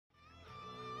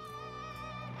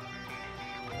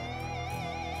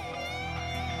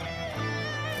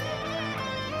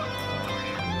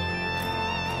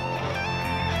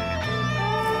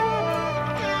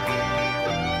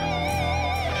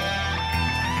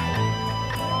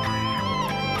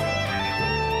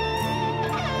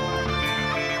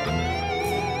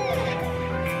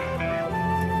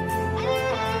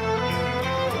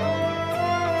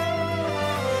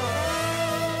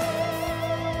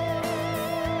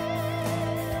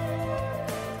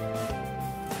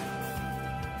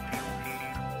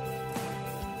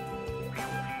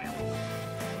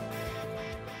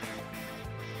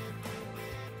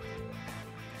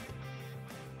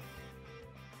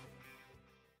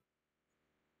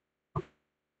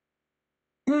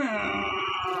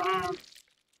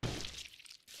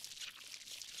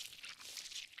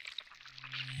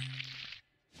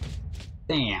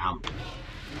Damn.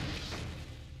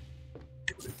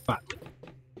 Fuck.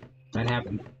 That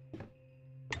happened.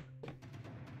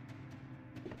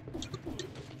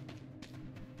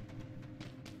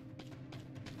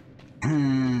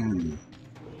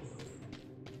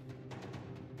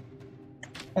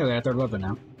 Hey, we got a third weapon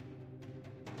now.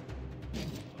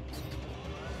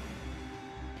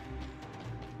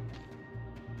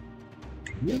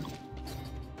 Yeah.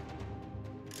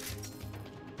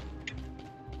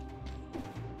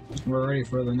 We're ready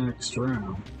for the next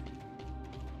round.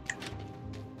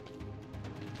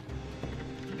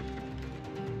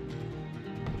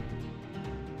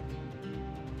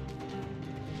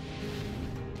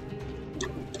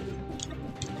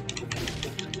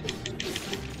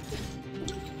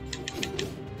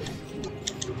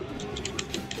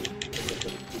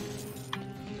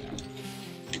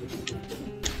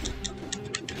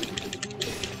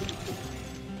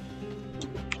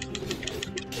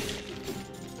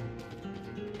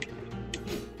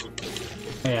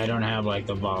 Hey, I don't have like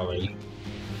the volley.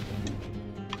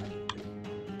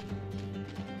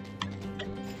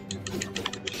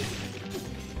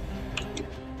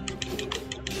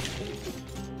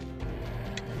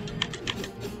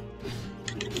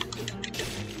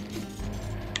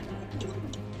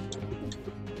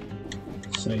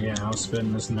 So yeah, I'll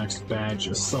spend this next batch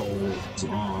of souls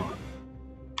on.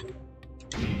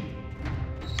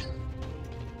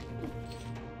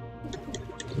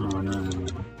 Oh no.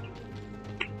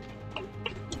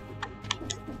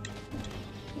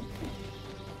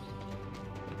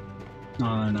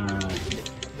 Oh no.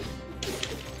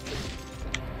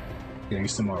 Getting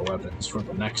some more weapons for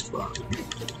the next run.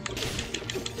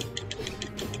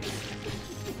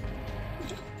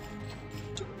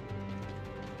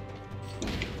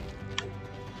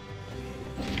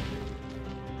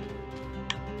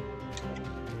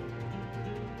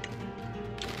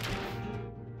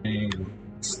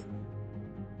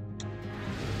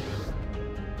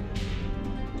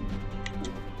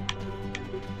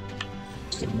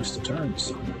 Still missed a turn.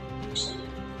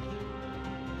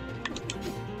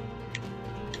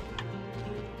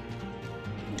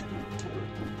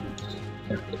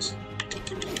 There it is.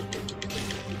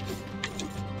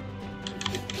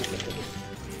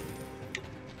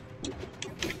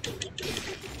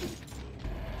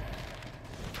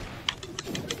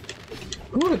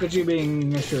 Ooh, look at you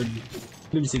being Mr.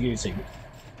 Loosey-goosey.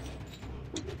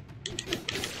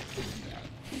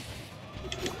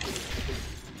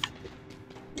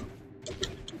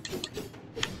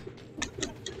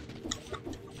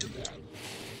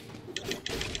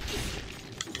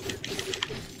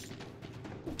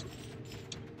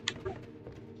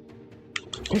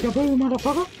 Peekaboo,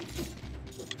 motherfucker!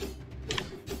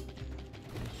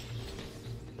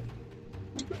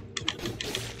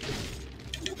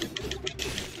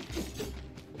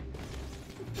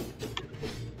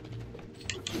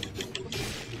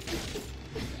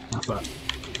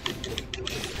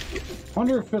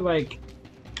 Wonder if it, like,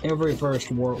 every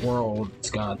first world's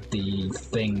got the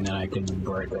thing that I can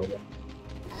break open.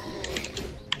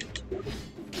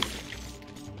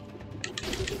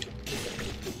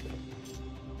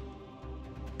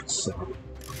 So.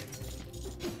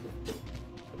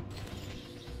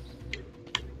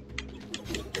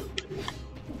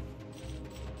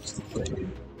 What's the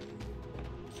thing?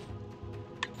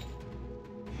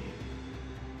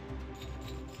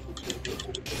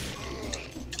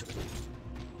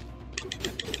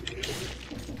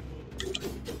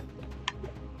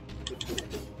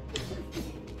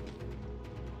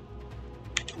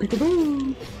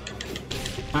 Peekaboo!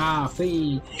 Ah,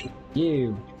 fee!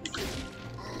 You!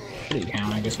 How do you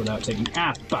count, I guess, without taking—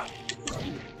 ah, fuck!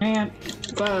 Man!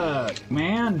 Fuck!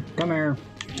 Man! Come here!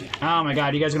 Oh my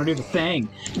god, you guys are gonna do the thing!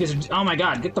 You guys are— oh my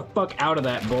god, get the fuck out of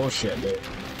that bullshit, dude!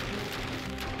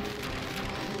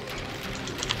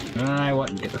 I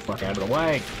wouldn't get the fuck out of the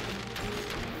way!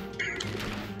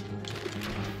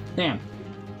 Damn!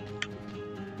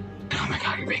 Oh my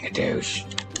god, you're being a douche!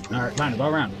 Alright, fine, go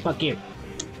around. Fuck you!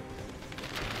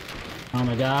 Oh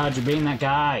my god, you're being that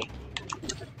guy!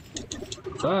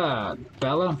 Fuck,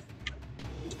 fella.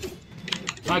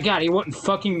 My god, he wouldn't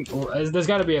fucking— there's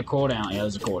gotta be a cooldown. Yeah,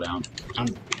 there's a cooldown.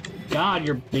 God,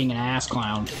 you're being an ass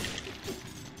clown.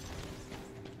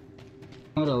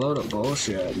 What a load of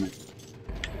bullshit, man.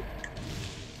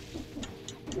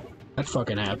 That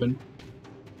fucking happened.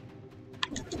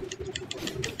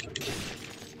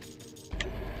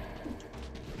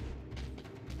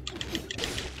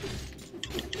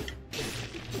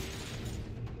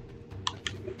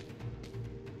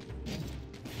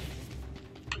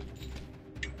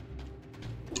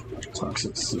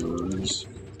 Toxic sewers.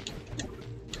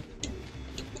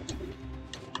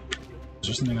 Is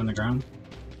there something on the ground?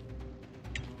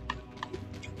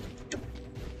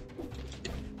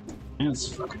 That's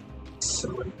fucking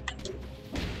silly.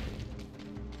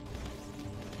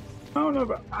 Out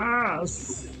of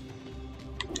ass!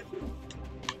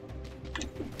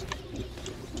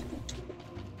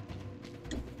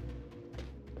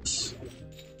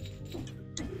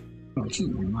 Oh, gee,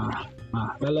 my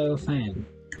fellow fan.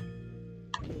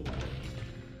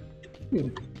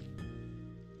 Good.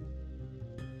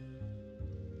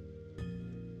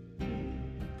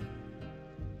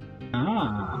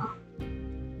 Ah.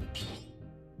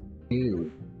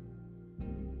 Ew.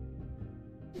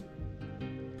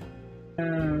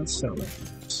 Let's sell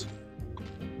it.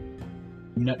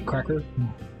 Nutcracker.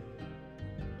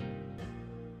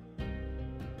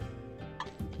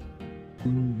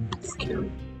 Scary.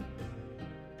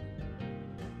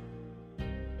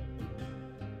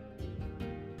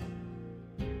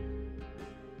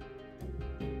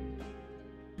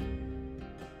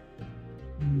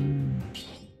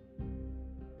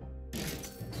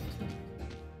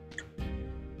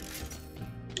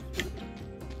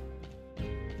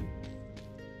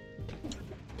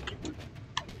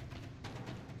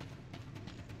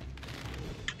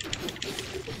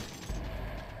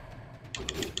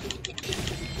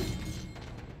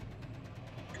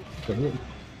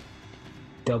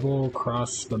 Double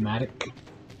cross thematic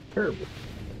herb.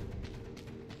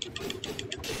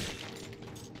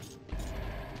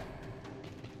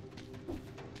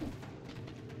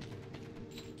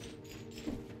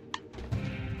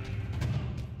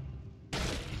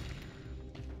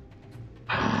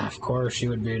 Of course, she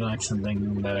would be like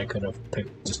something that I could have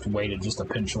picked, just waited just a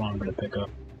pinch longer to pick up.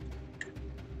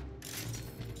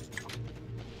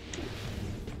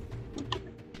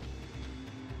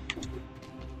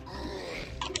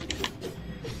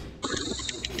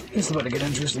 This is about to get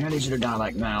interesting. I need you to die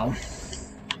like now.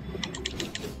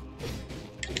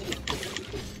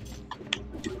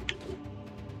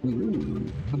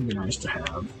 Ooh, that'd be nice to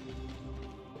have.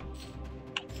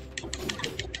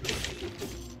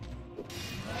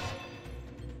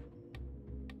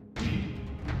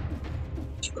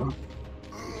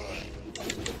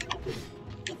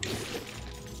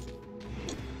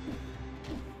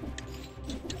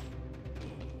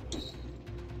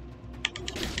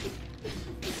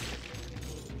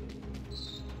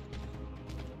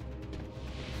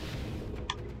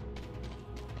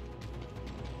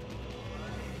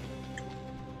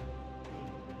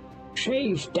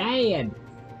 She's dead!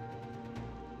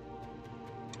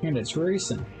 And it's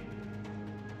recent.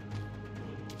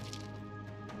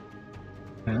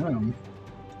 Oh.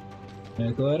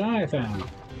 Look what I found.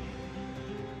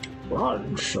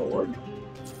 Broadsword.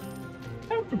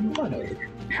 Have money.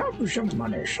 Have some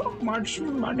money. So much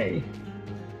money.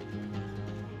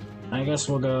 I guess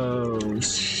we'll go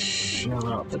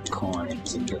shell out the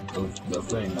coins and get the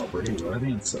thing over here. I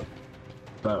think it's a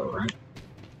bow, right?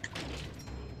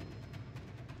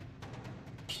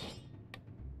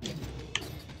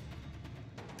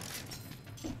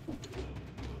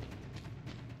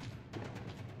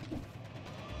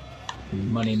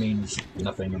 Money means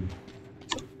nothing,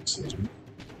 so it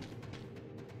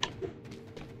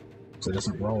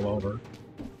doesn't roll over.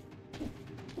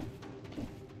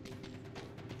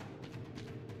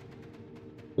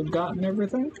 We've gotten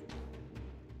everything?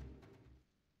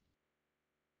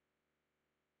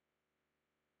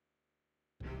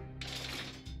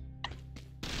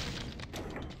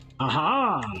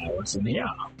 Aha! What's in here?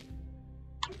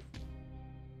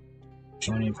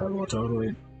 Shiny pebble,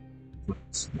 totally.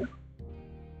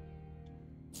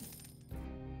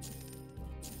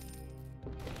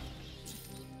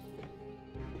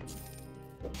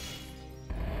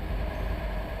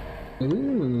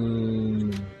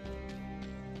 Ooh.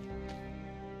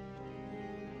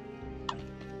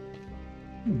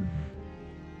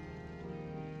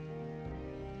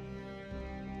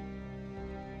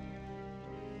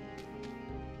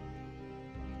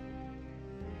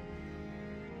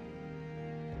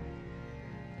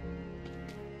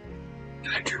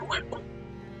 Electric whip.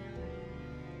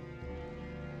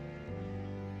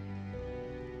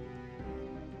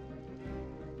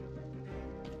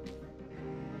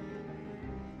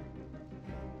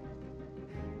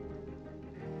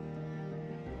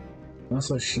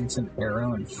 Also shoots an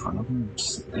arrow in front of him.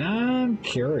 I'm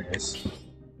curious.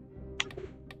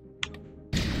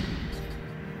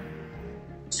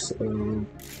 So...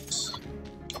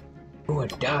 oh,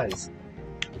 it does!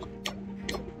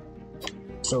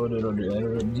 So what it'll do,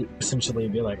 it'll essentially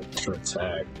be like a short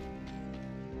tag.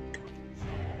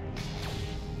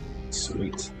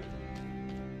 Sweet.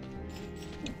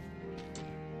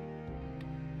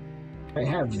 I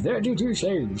have 32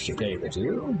 saves to pay with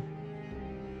you.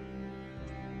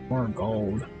 More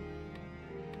gold.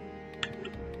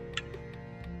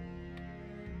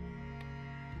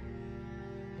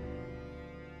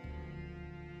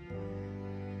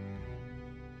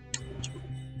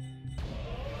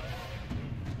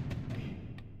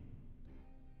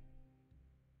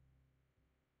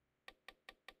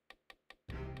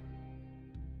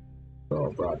 Oh,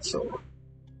 broadsword.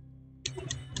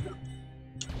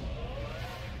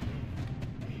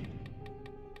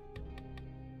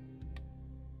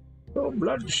 Oh,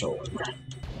 blood sword.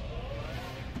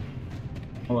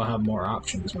 Well, I'll have more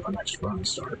options when the next run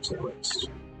starts, at least.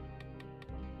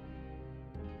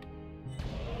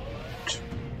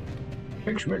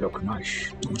 Makes me look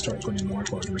nice. I'm gonna start putting more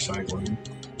towards recycling.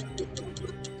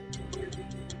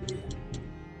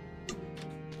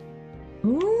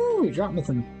 Ooh, he dropped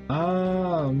nothing.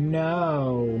 Oh,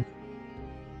 no.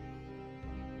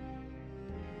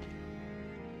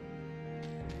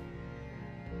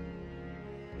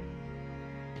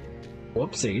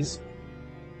 Whoopsies.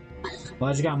 Well,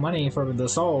 I just got money for the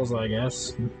souls, I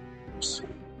guess.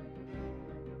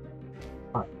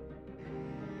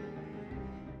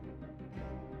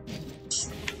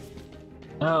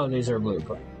 Oh, these are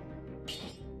blueprints.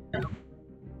 No.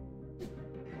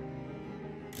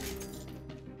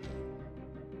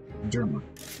 German.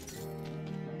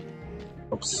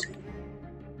 Oops.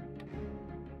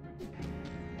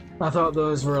 I thought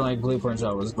those were like blueprints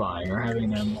I was buying, or having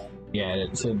them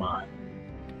added to my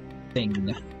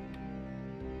thing.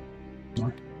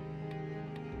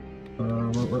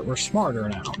 We're smarter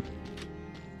now.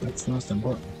 That's the most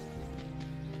important.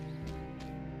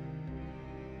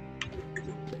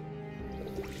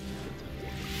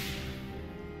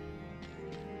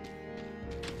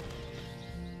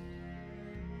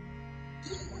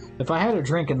 If I had a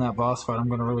drink in that boss fight, I'm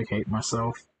gonna really hate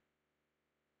myself.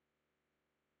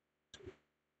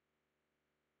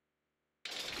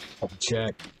 I'll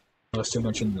check. There's too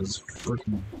much in this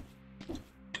freaking.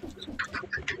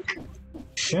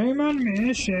 Shame on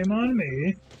me, shame on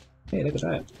me. Hey, look at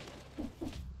that.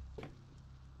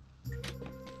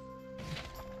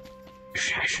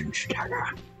 Assassin's Dagger.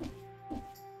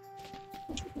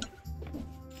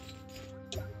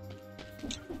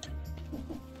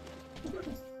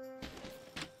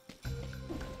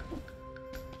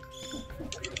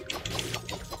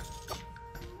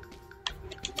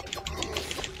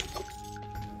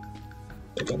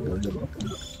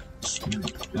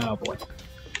 Oh boy.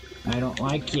 I don't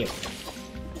like you.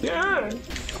 Yeah.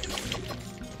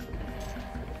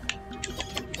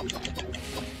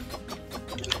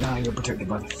 Now you're protected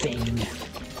by the thing.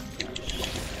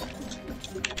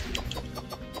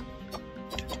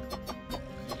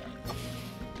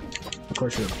 Of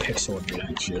course, your pixel would be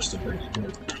just a very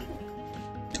good.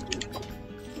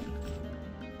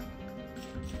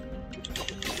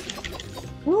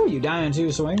 Woo, you die in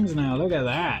 2 swings now. Look at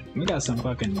that. You got some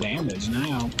fucking damage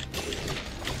now.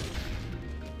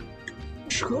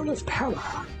 Scroll of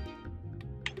power.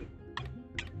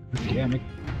 Yeah, make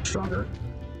it stronger.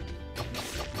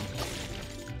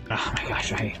 Oh my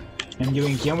gosh, I am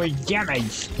doing so much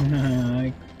damage.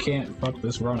 I can't fuck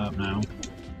this run up now.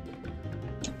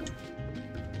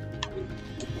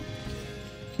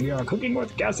 We are cooking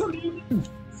with gasoline.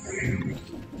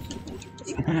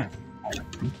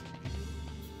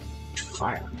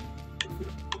 Fire.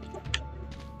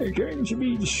 They're going to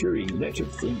be destroying that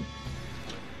thing.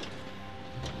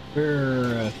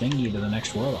 You're a thingy to the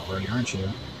next world already, aren't you?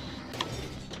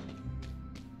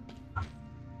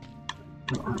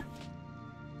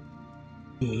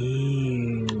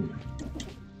 Ew.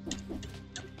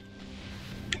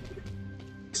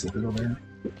 Sit it over there.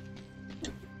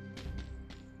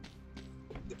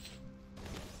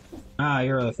 Ah,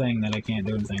 you're the thing that I can't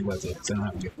do anything with it, so I don't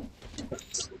have to get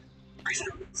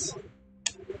reasons.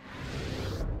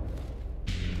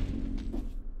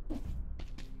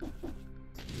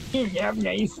 You have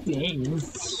nice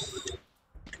things.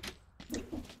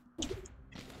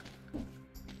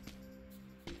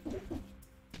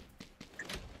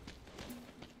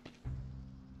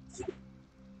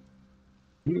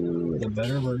 You are the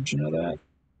better version of that.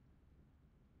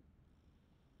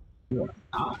 You are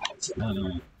not.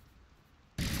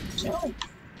 So.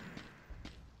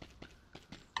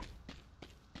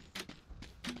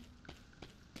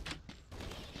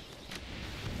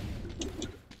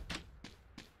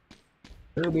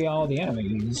 There'll be all the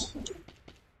enemies.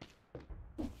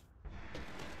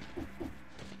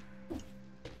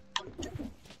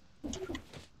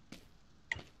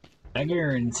 I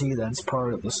guarantee that's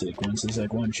part of the sequence. It's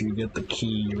like once you get the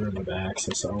key, you're able to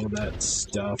access all of that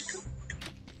stuff.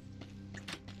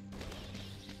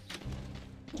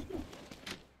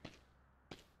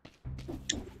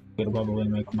 will probably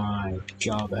make my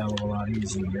job a hell of a lot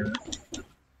easier.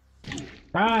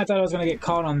 I thought I was gonna get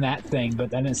caught on that thing,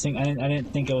 but I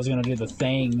didn't think I was gonna do the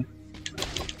thing.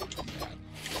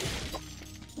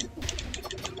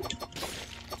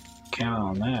 Count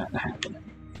on that happening.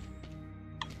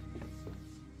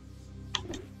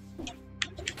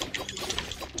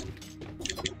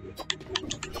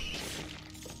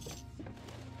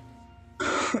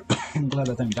 I'm glad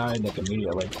that thing died like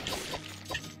immediately.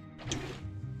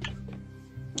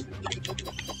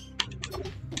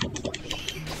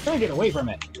 Try to get away from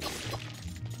it.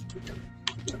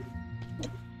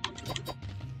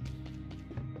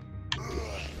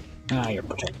 Ah, you're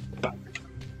protected. Fuck.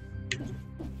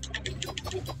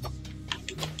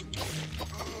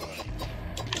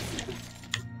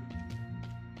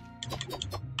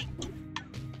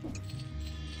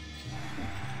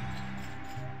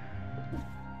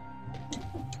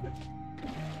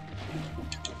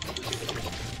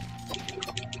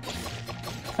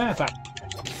 Ah, fuck.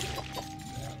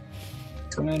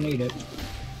 It's gonna need it.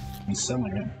 I'm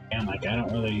selling it. And like, I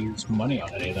don't really use money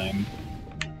on anything.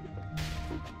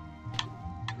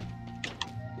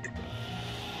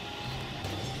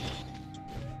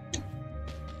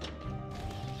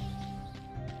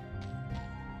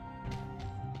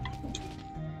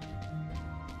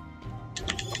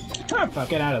 Oh, fuck,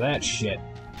 get out of that shit.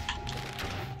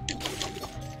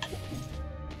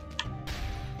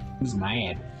 Who's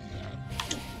mad?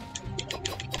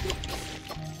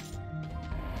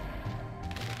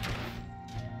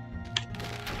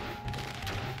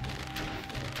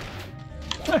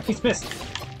 He's missed.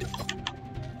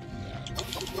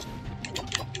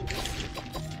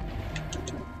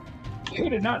 He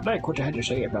did not like what I had to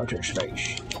say about his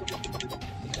face.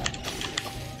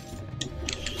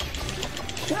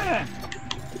 Ah!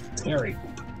 Scary.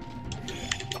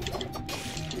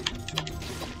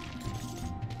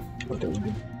 What do we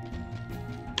do?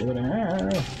 Do it there.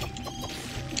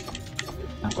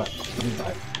 Not quite.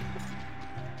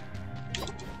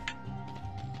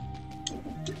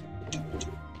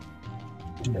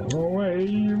 No way,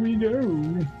 here we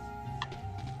go.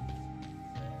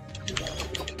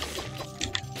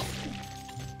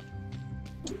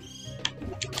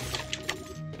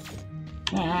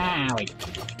 Ah, wait.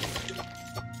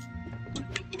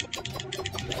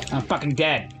 I'm fucking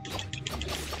dead.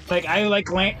 Like, I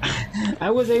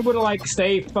was able to, like,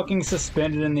 stay fucking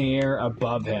suspended in the air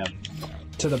above him.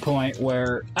 To the point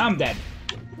where I'm dead.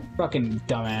 Fucking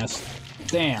dumbass.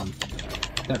 Damn.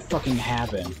 That fucking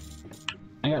happened.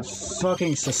 I got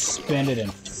fucking suspended in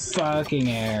fucking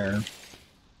air.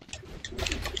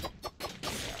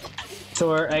 So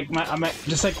we're like, I'm at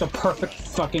just like the perfect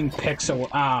fucking pixel.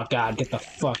 Oh god, get the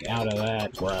fuck out of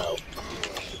that, bro.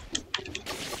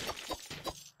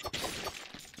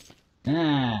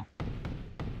 Ah.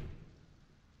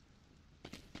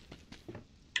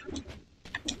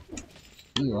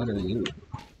 Ooh, what are you?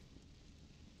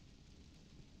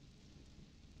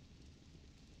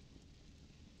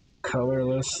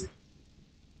 Colorless.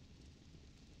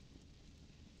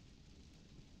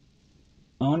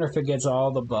 I wonder if it gets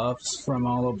all the buffs from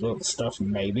all of the stuff,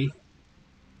 maybe.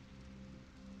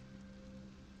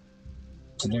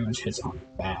 So damage hits on the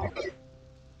back.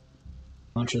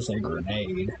 Launches a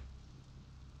grenade.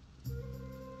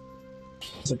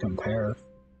 Does it compare?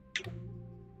 It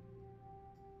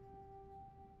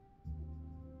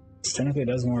technically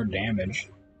does more damage.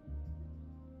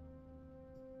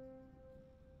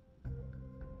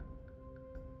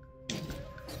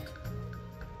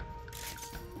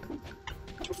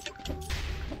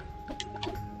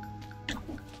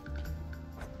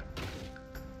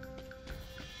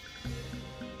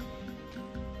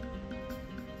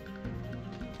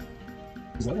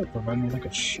 Does that like provide me like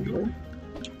a shield?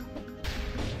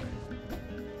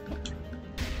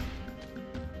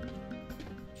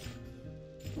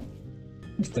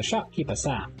 It's the shopkeeper,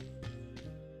 sir.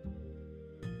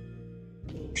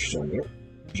 So yep,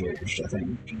 just I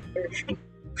think there's the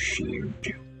shield.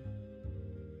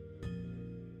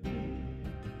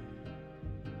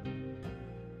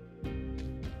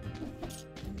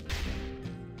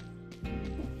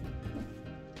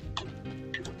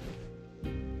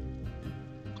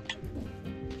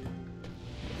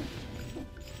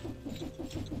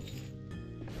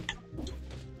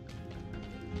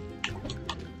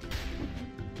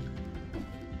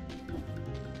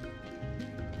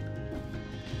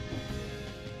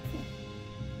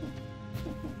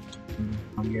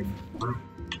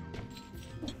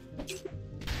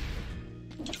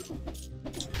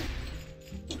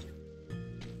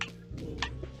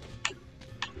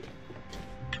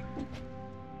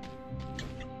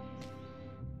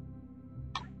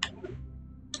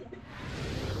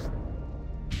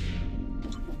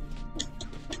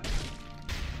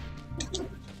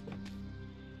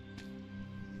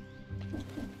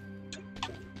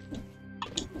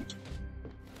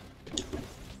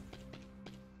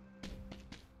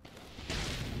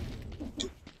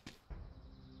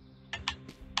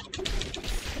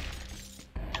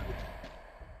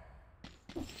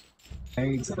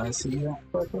 Hey, did I see that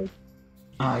correctly?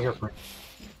 Ah, you're pretty.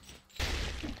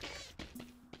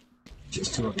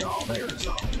 Just two of y'all there,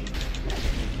 so.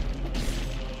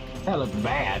 That looked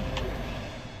bad.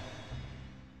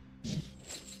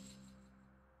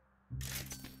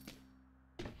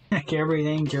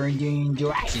 Everything turned into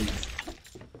ashes.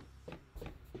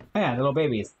 Yeah, little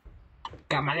babies.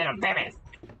 Got my little babies.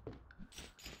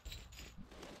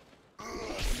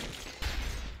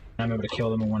 I'm able to kill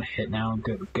them in one hit now.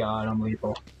 Good God, I'm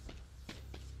lethal.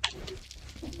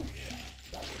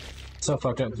 So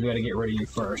fucked up because we gotta get rid of you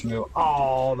first and go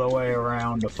all the way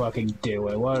around to fucking do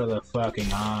it. What are the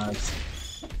fucking odds?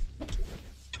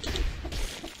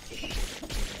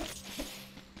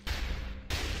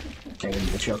 Okay, we need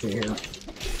to choke it here.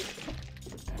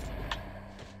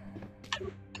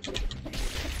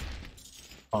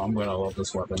 Oh, I'm gonna love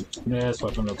this weapon. Yeah, this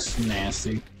weapon looks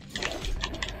nasty.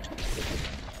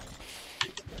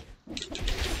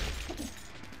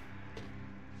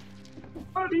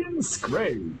 Audience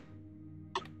grave.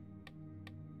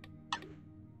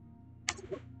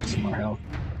 Some more health.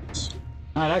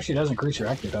 Oh, it actually does increase your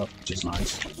active health, which is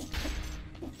nice.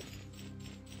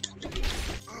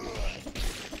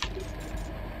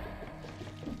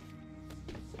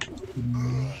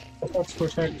 That's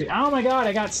protected. Oh my god,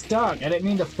 I got stuck! I didn't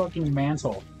mean to fucking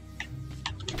mantle.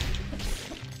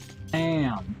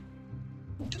 Damn.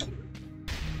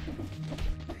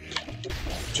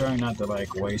 Trying not to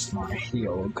like waste my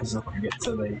heal because if I get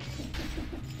to the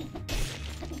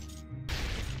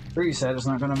reset, it's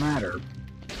not gonna matter.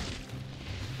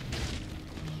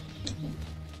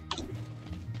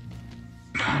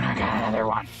 And I got another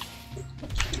one.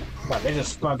 But they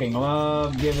just fucking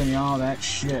love giving you all that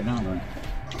shit, don't they?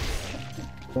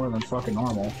 More than fucking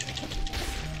normal.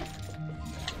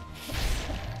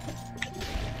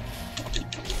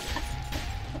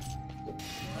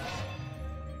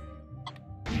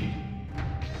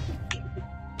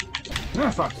 Ah,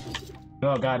 fuck.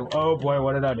 Oh god. Oh boy,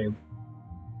 what did I do?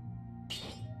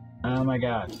 Oh my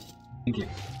god. Thank you.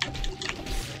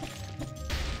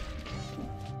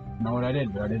 I know what I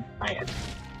did, but I did. I had.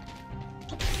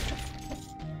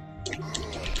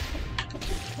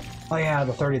 Oh yeah,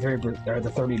 the 33 or the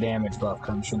 30 damage buff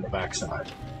comes from the backside.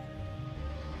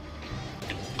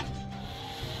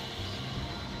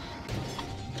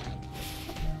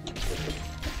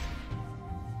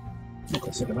 Look,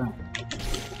 let's look at that.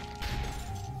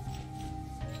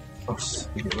 Oh,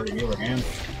 you get rid of you again.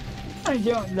 I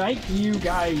don't like you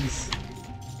guys.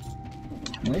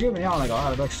 They're giving y'all like a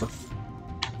lot of extra.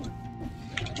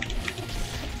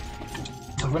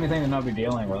 It's a funny thing to not be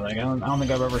dealing with. Like I don't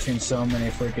think I've ever seen so many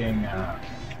freaking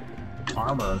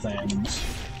armor things.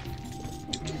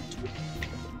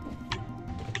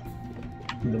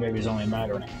 The baby's only a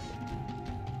matter of.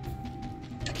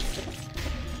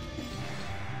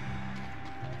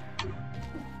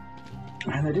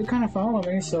 And they do kind of follow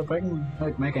me, so if I can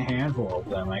like make a handful of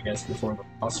them, I guess, before the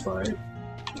boss fight.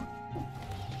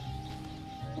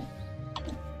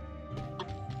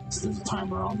 So there's a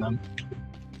timer on them.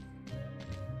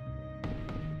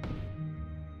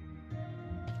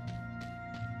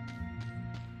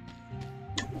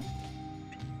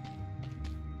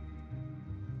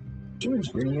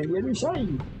 George getting on the other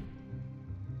side.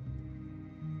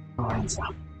 Oh, hands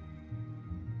up.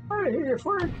 I hear you,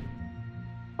 Frank.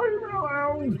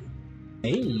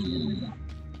 Hey.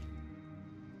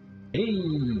 Hey.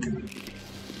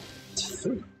 It's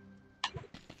food.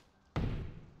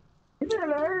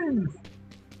 Hello.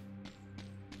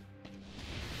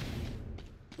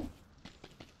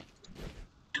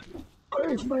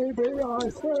 Please, maybe I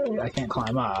say. I can't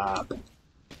climb up.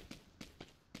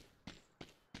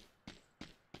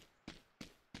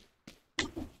 I'd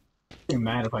be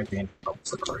mad if I can't help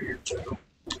the career too.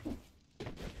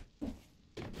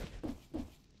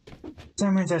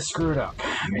 That means I screwed up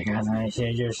because I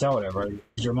said your soda or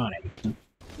your money.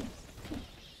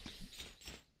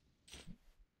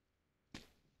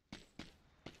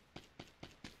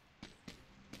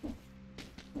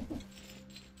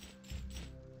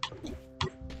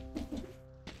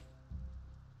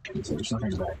 So there's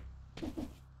nothing back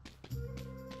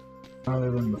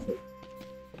other than the food.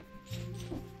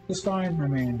 It's fine. I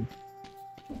mean.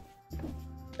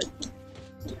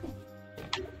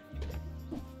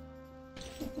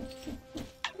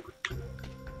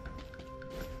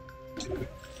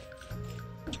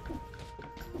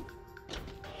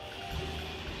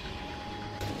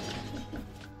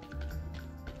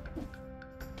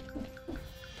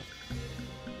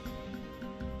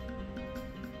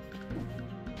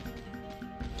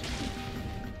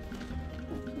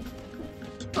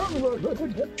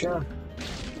 Sure.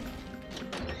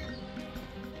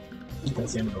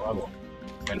 That's the end of the level.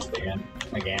 Finish the end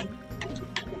again.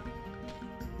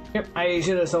 Yep, I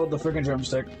should have sold the freaking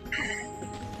drumstick.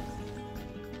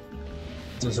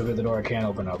 Just look at the door I can't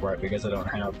open up, right? Because I don't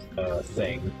have a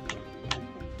thing.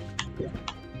 Yeah.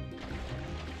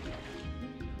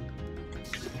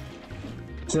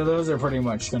 So those are pretty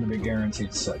much going to be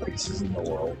guaranteed set pieces in the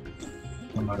world.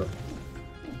 No matter.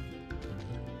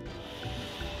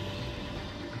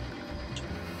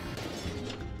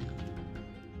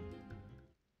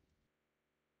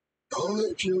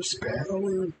 College of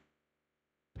power.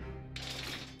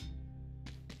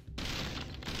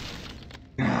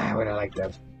 I would have liked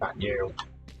that. Not you.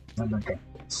 Okay.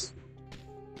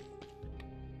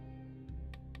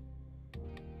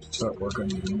 Start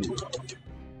working.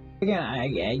 Again,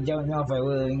 I don't know if I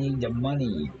really need the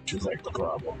money, which is like the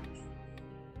problem.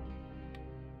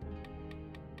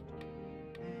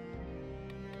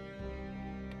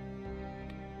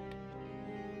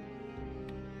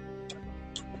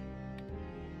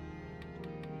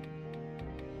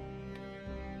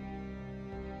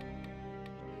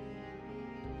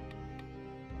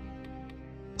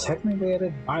 Technically, I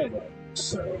didn't buy that,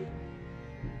 so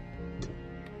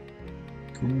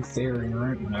in theory,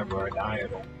 right? Whenever I die,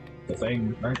 it'll the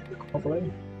thing, right?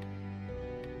 Hopefully,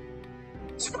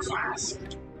 super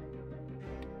fast.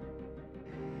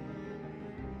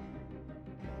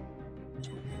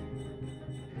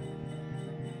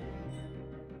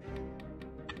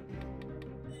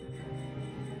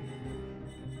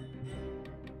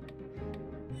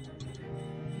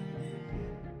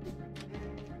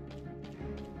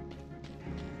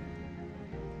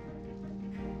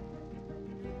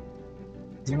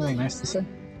 Is there anything nice to say?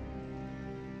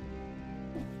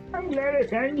 I'm glad I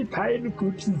found you pie in the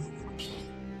cookies.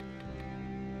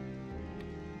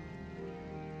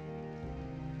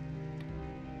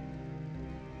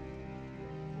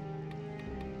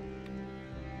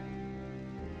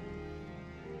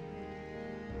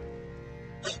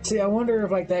 See, I wonder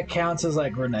if like that counts as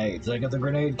like grenades. Like if the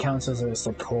grenade counts as a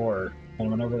support, and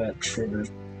whenever that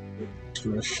triggers,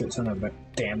 do a shit ton of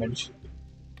damage.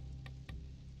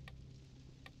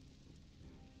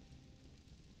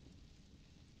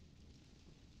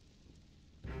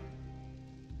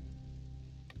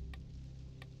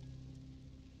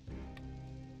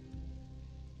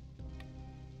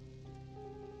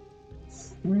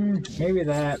 Maybe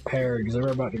that pair, because we're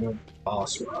about to go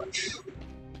boss rush.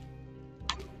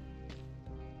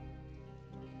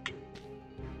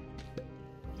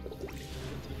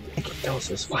 I can dose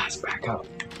this flask back up.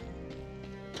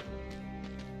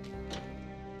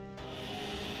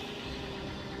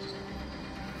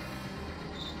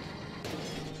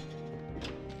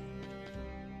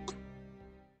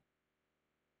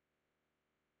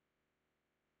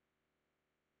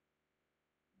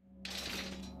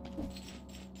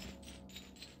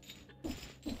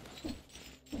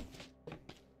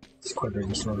 Quicker,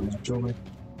 just running that jewelry.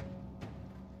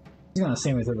 He's gonna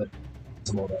see me through the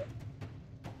visible there.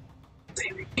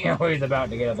 Oh, he's about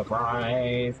to get the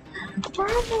prize.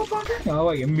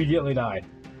 Oh, he immediately died.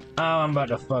 Oh, I'm about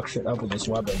to fuck shit up with this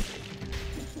weapon.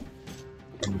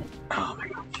 Oh my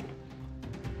gosh.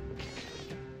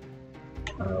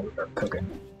 We are cooking.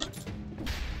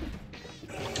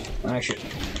 Actually,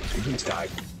 he's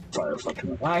died. Fire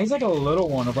fucking. Wow, he's like a little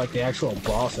one of like the actual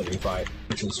boss that we fight,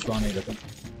 which is funny to think.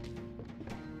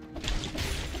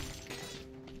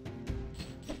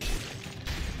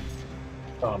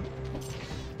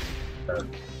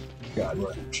 God,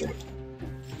 what a shit.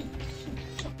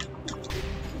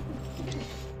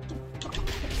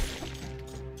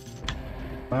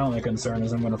 My only concern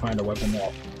is I'm going to find a weapon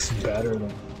that's better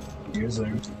than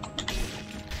using.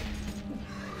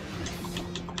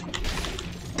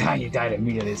 Ah, you died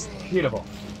immediately. It's beautiful.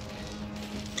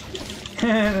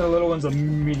 And the little one's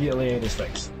immediately ate his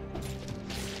face.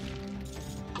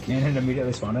 And it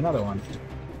immediately spawned another one.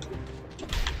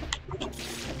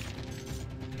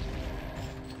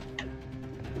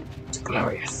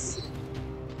 Glorious.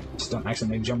 Just don't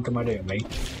accidentally jump to my doom, mate.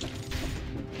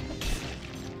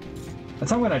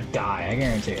 That's how I'm gonna die, I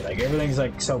guarantee it. Like, everything's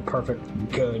like so perfect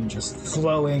and good and just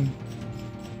flowing.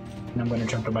 And I'm gonna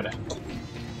jump to my doom.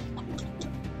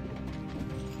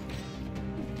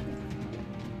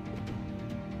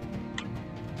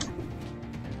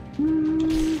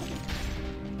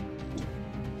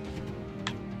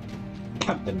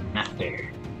 Captain Nasty.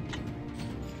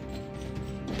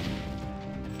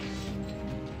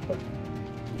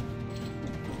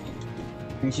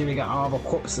 Make sure we got all the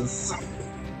corpses.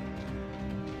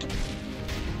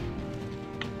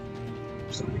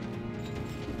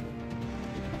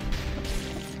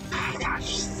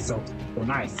 Gosh, so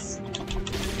nice.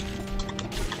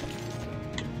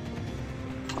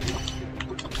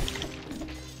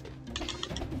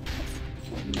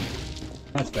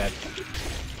 That's bad.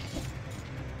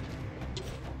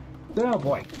 Oh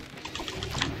boy.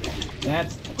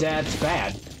 That's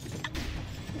bad.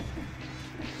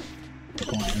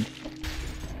 Plan.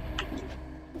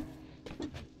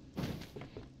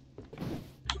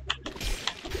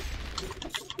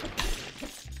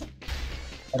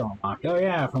 I don't unlock. Oh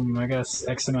yeah, from I guess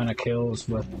X amount of kills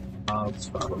with mobs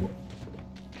probably.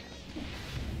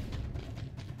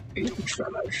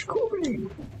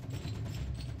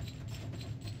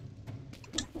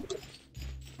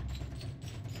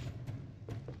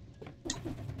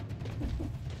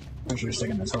 I should have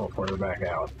taken the teleporter back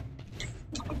out.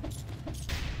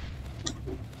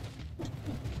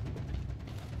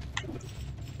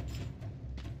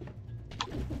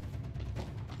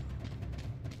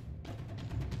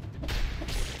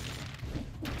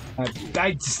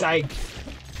 I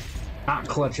not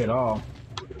clutch at all.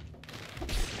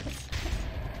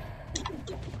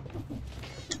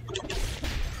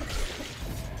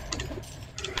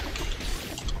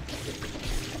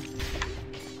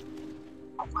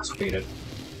 Let's beat it.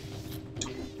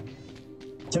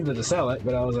 Tempted to sell it,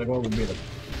 but I was like, what would be the...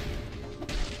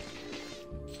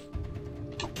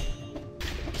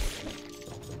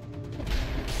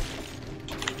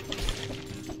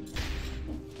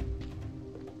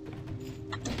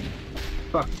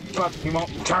 Fuck, he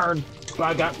won't turn.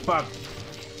 I got fucked.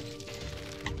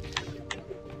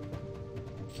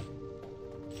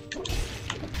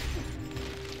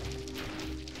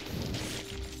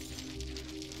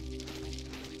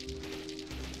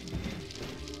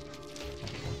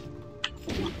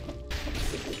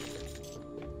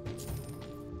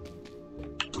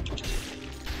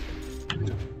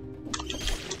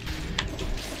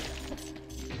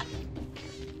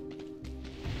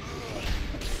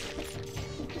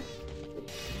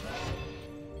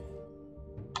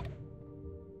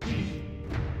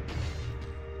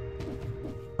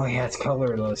 Oh yeah, it's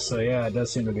colorless, so yeah, it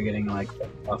does seem to be getting like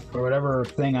buff. Or whatever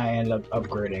thing I end up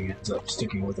upgrading ends up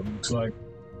sticking with it, looks like.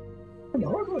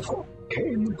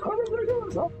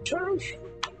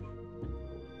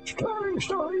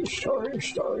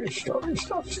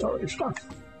 Story stuff.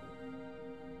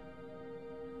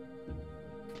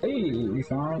 Hey, we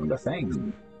found a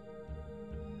thing.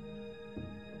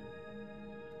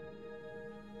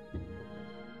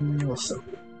 We'll see.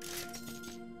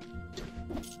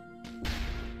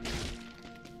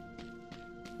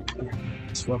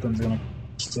 This weapon's gonna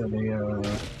to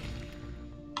the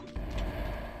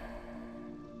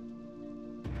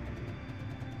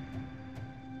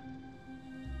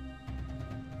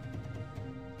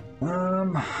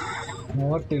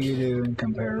what do you do in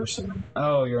comparison?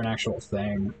 Oh, you're an actual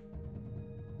thing.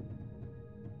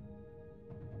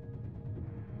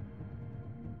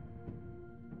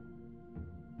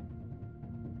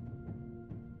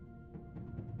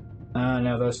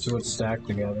 No, those two would stack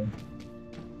together.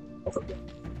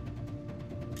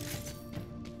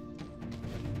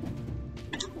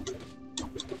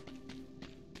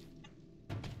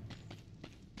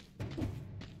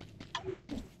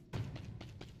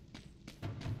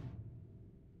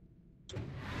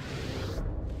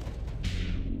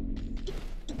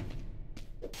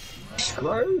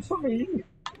 Scroll for me.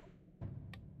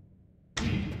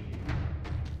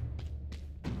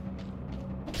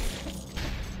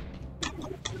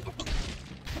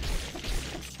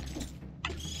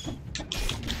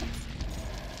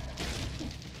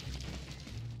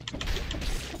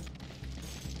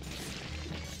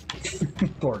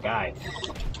 Poor guy.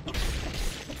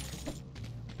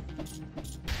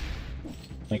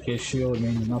 Like his shield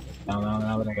means nothing.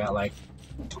 Now that I got like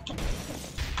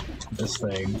this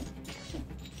thing.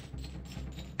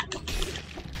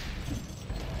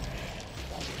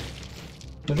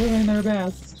 They're doing their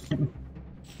best.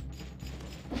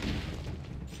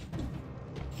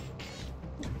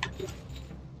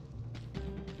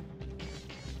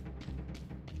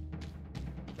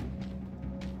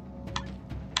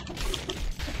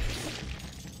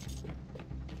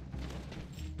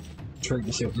 Trying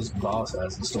to see what this boss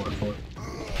has in store for it.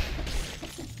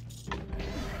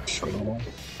 Scroll.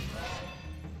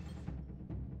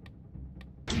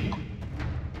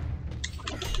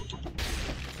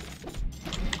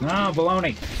 No,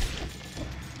 baloney.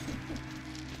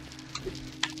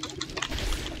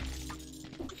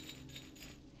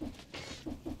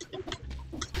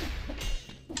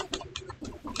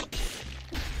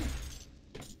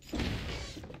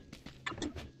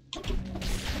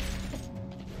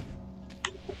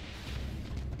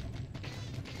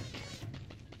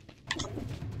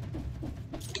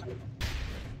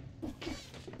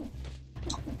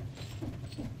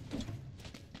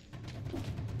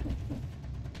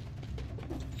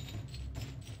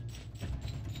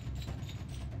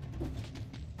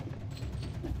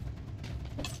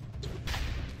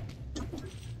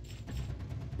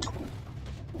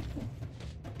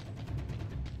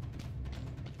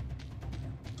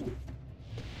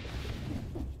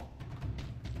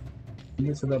 You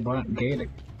get to that button gate to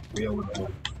be able to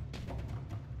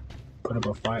put up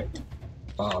a fight.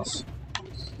 Boss.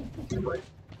 Break.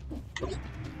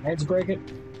 Heads break it.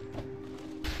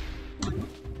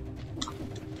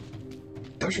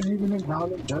 Doesn't even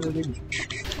acknowledge, does it even?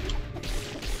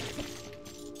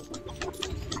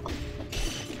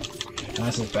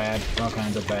 This is bad. All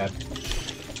kinds of bad.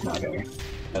 Okay.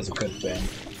 As it could have been.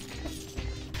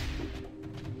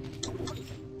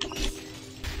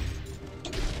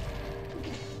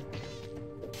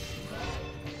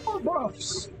 More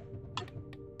buffs!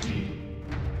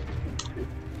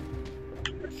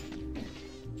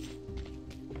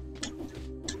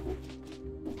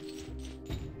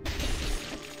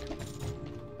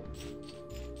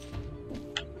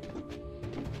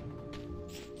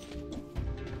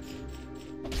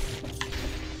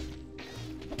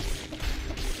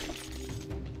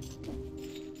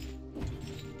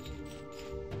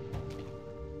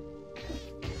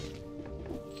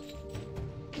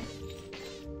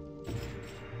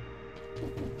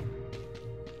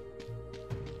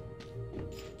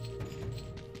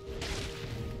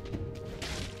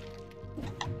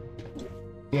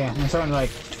 Yeah, I'm starting to like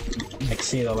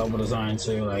see the level design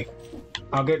too. Like,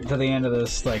 I'll get to the end of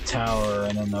this like tower,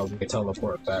 and then they'll get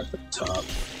teleport back to the top.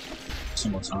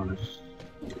 Single time.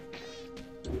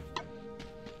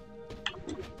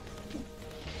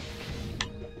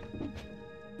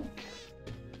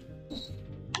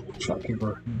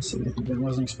 Shopkeeper, I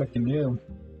wasn't expecting you.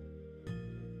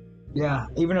 Yeah,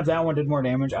 even if that one did more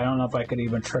damage, I don't know if I could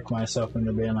even trick myself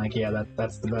into being like, yeah,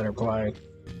 that's the better play.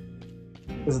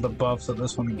 This is the buffs that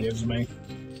this one gives me.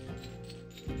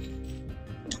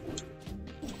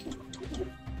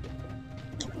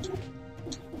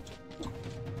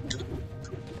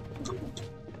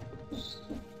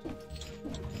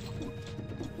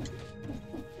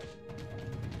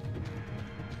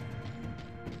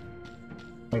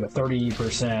 Like a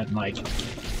 30% like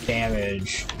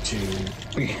damage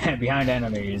to behind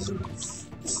enemies.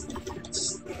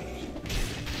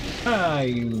 Ah,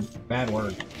 you bad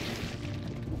word.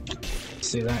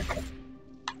 See that?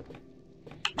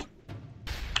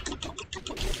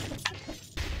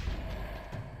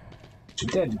 She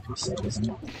did now, so it doesn't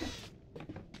matter.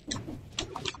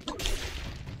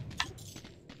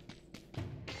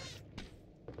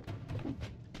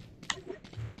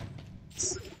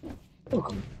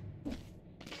 Okay.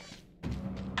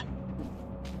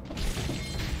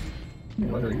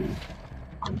 What are you?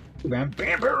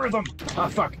 Vampirism! Oh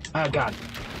fuck! Oh god!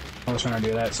 I was trying to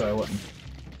do that so I wouldn't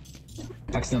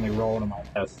accidentally roll to my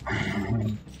death.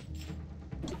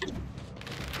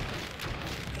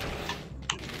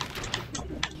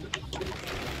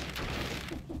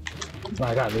 Oh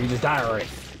my god, did you just die already?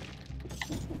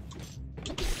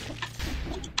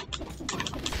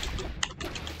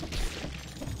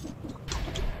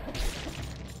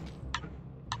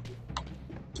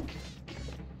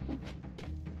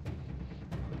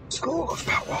 School of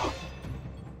Power!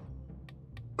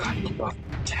 God, buff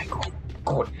tackle.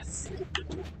 Goodness.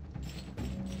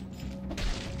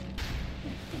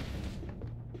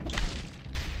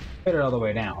 Put it all the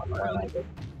way down, but I like it.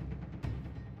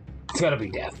 It's gotta be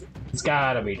death. It's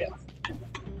gotta be death.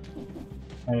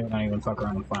 I'm not even fuck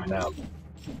around and find out.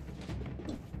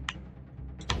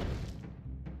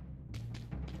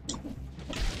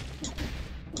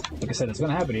 Like I said, it's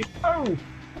gonna happen to you. Oh!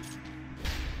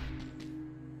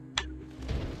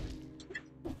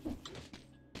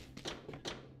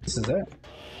 This is it.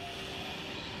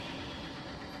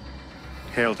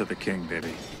 Hail to the king,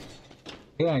 baby.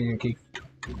 Yeah, Yuki.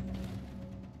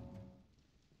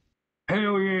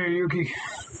 Hell yeah, Yuki.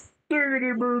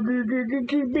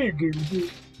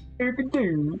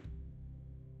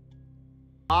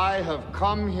 I have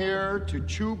come here to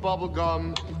chew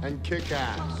bubblegum and kick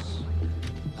ass.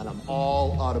 And I'm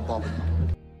all out of bubblegum.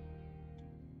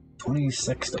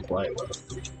 26 to play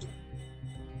with.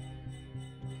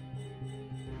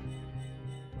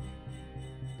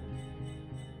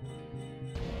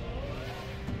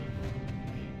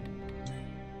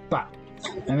 But,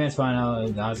 I mean, it's fine. I'll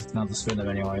just not to spin them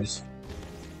anyways.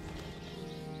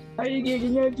 How you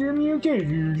getting at your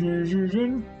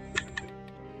mutation?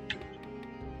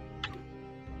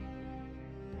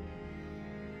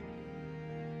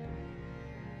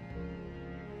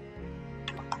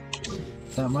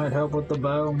 That might help with the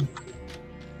bow.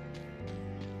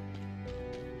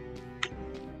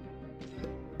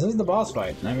 This is the boss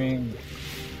fight. I mean,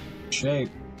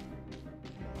 shape.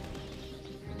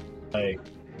 Like,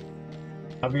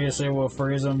 obviously we'll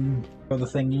freeze him for the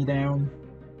thingy down.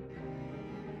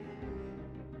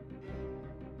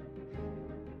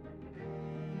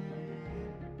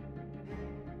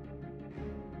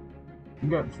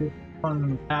 got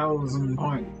 51,000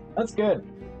 points. That's good.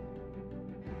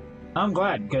 I'm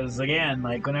glad, because again,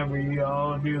 like, whenever you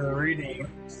all do the reading,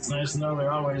 it's nice to know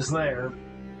they're always there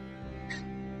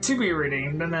to be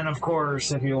redeemed. And then, of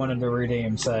course, if you wanted to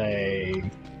redeem, say,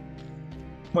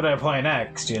 what I play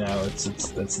next, you know,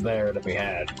 it's there to be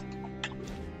had.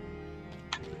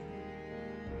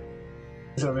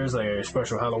 So there's like a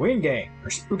special Halloween game or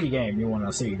spooky game you want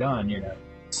to see done, you know,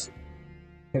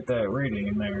 hit that reading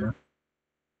in there.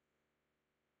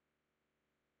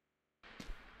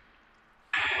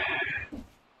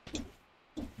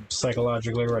 I'm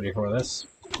psychologically ready for this.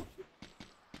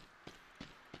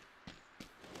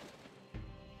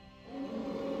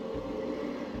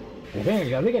 I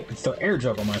think I could still air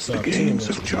juggle myself. The games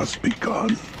have just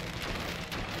begun.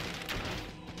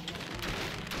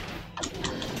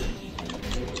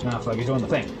 Ah, fuck, he's doing the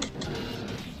thing.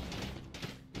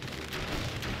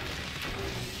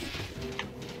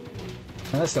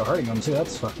 And that's still hurting him too,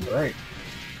 that's fucking great.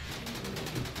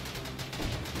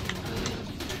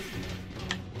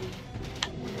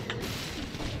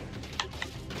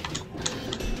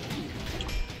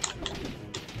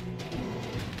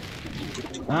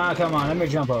 Ah, come on, let me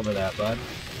jump over that, bud.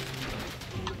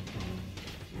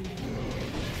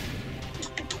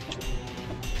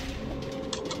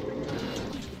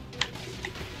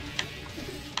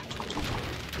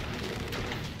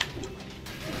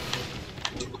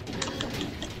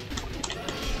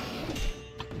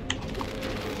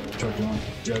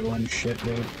 Juggling shit,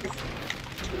 dude.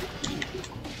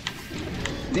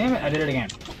 Damn it, I did it again.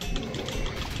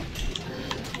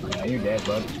 Yeah, you're dead,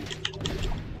 bud.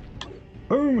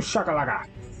 Boom shakalaka!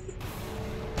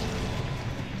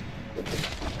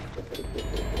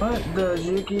 What does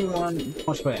Yuki want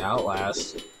to play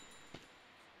Outlast?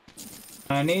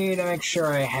 I need to make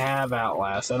sure I have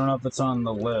Outlast. I don't know if it's on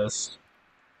the list.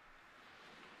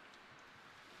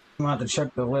 I'm gonna have to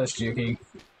check the list, Yuki.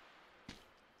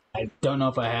 I don't know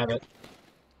if I have it.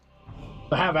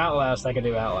 If I have Outlast, I could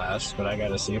do Outlast, but I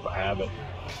gotta see if I have it.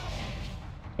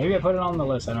 Maybe I put it on the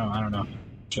list. I don't know.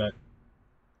 Check.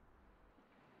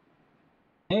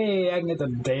 Hey, I can get the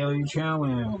daily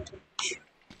challenge.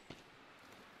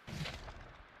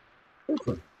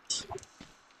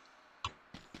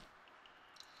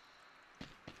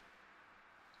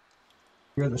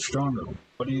 You're the stronger one.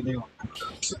 What do you do?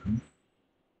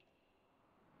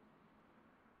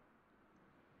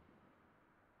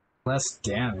 Less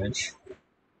damage.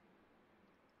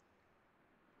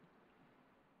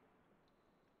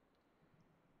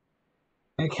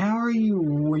 Like, how are you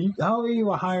weak? How are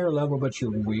you a higher level but you're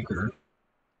weaker?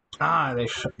 Ah, they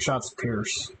shots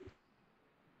pierce.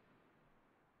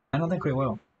 I don't think we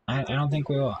will. I don't think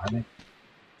we will. I think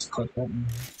just click that.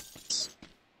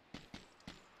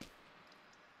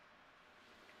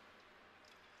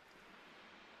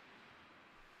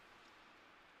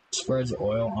 Spreads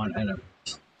oil on enemies.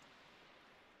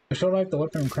 I still like the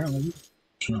weapon I'm currently using,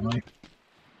 fortunately.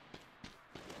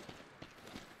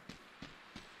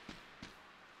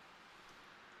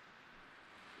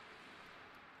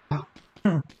 Oh.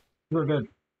 We're good.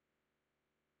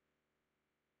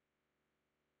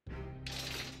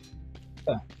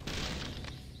 Yeah.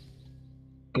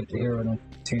 Get to here in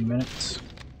 15 minutes.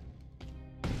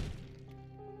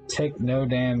 Take no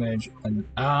damage and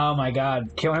oh my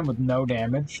god, kill him with no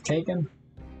damage taken?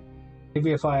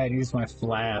 Maybe if I had used my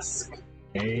flask.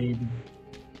 Maybe.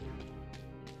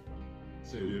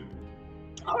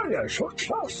 Oh yeah, short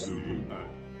sauce.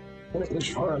 What is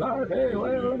for a lot? Hey,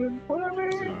 what I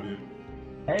mean?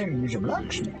 I'm a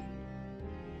blacksmith.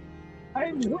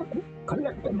 I'm looking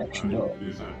collect the next door.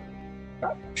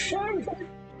 Shave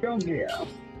young gear.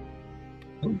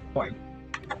 Good point.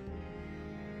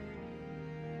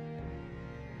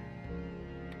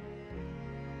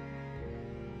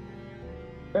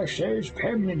 Shares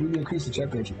permanently increase the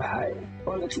temperature by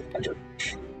or looks better.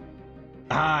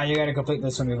 Ah, you gotta complete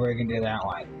this one before you can do that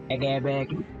one. I got back.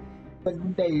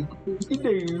 But they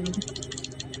do.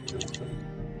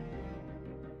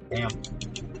 Damn.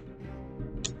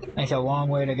 That's a long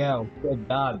way to go. Good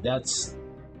God, that's.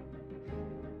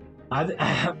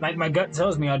 My gut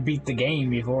tells me I'd beat the game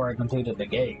before I completed the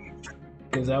game.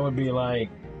 Because that would be like,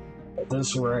 at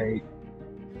this rate.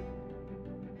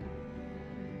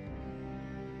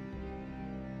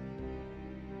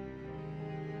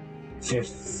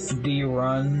 $50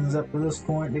 runs up to this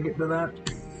point to get to that.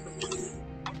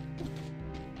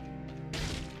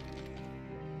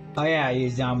 Oh yeah, I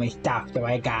used all my stuff, so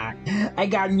I got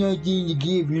nothing to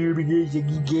give you because you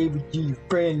gave it to your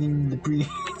friend in the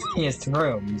previous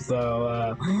room,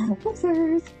 so what's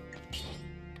this?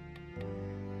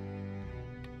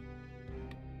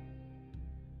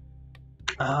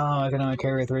 Oh, I can only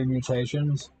carry 3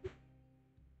 mutations.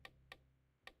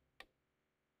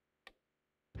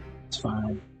 It's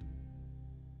fine.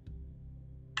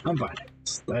 I'm fine.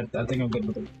 I think I'm good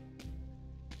with it.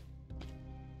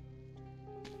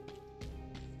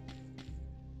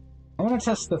 I want to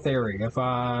test the theory. If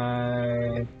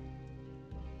I...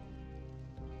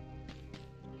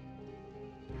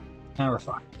 Now we're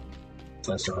fine.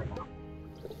 Test it right now.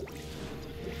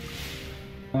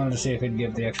 I wanted to see if it'd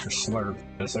give the extra slurp.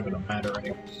 It's not gonna matter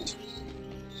anyway.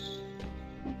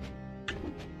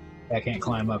 I can't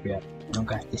climb up yet.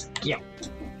 Okay, just yeah.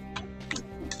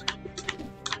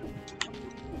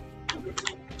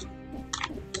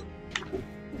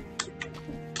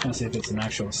 Let's see if it's an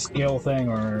actual skill thing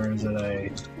or is it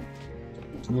a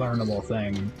learnable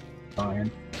thing. Fine.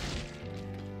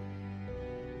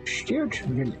 Shoot!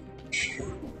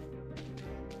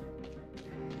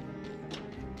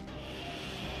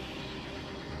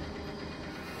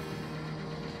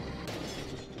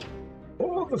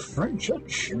 Oh, the French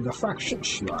church and the faction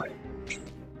shrine.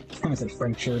 I said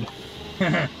Frankfurt.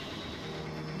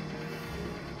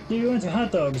 You went to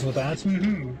hot dogs with that?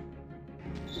 Mm-hmm.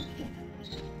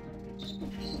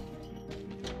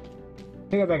 I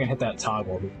think I can hit that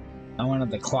toggle. I wanted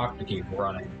the clock to keep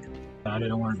running. I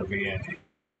didn't want it to be a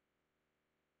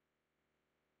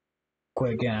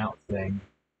quick in out thing.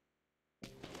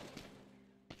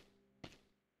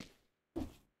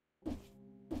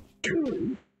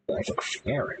 Dude, that looks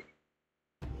scary.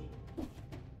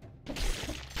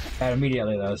 That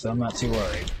immediately though, so I'm not too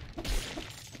worried.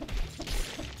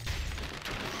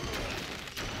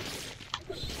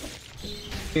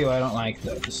 Ew, I don't like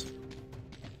those.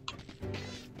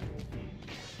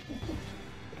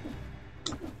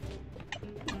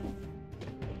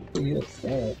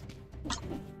 Beautiful.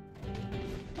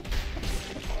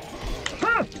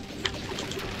 Ah!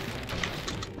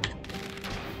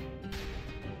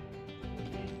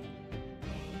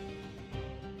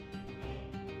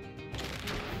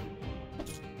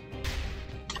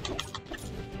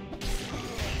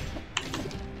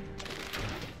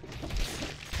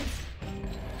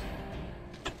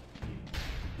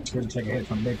 It's gonna take a hit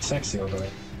from Big Sexy over there.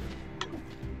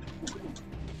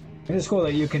 It is cool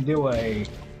that you can do a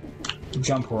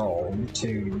jump roll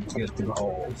to get through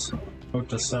holes. Note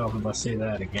to self if I see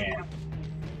that again.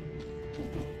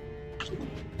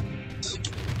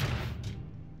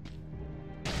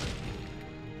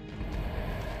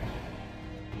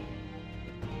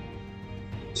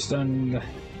 Stunned.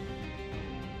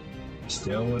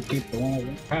 Still would keep the one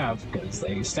we have because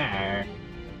they stack.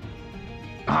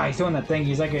 Ah, he's doing that thing.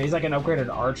 He's like an upgraded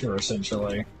archer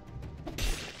essentially.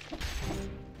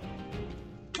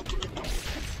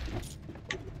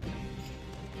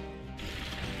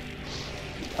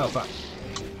 Oh fuck.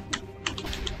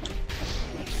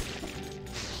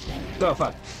 Oh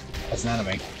fuck. That's an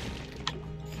enemy.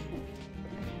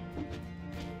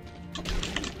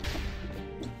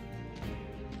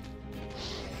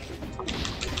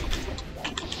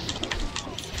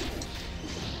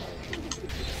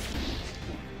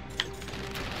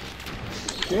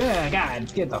 Yeah,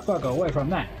 God, get the fuck away from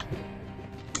that.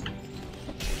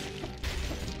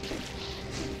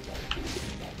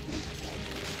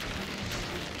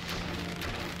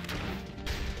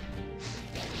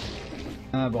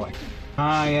 Oh boy.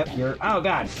 Ah, yep, you're. Oh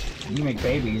god! You make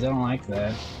babies, I don't like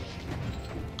that.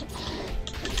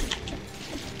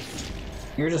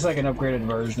 You're just like an upgraded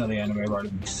version of the enemy I've already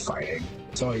been fighting.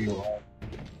 That's all you are.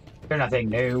 You're nothing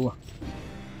new.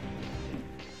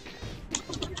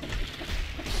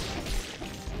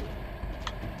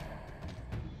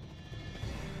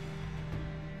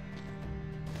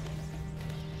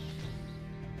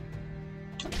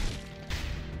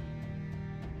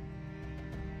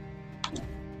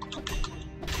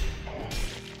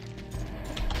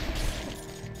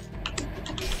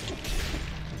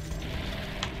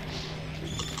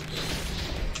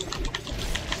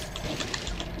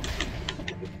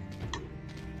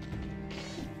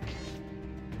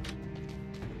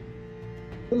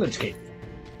 Village key.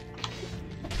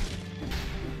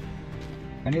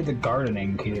 I need the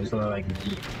gardening key is what I like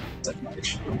need that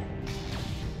much.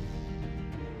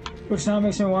 Which now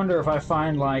makes me wonder if I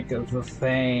find like the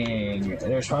thing.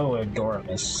 There's probably a door I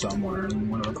missed somewhere in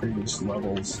one of the previous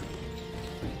levels.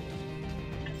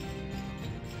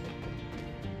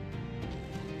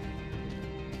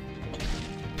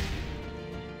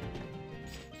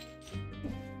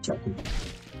 Check it.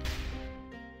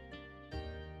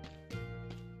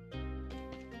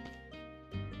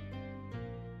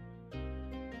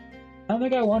 I don't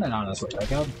think I won it, honestly.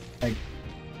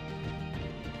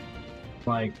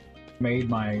 Like, made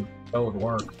my build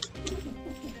work.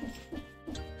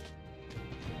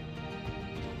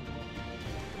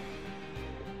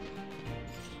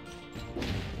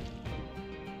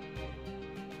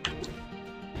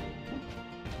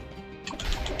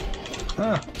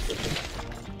 Ah.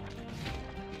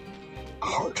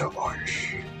 Heart of ice.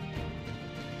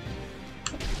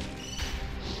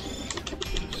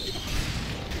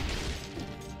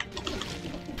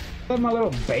 But my little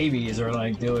babies are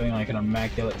like doing like an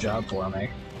immaculate job for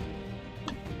me.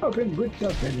 Open with the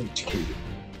village key.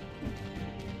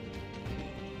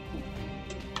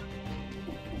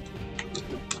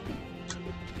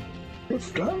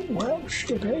 If done well,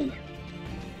 Stippy.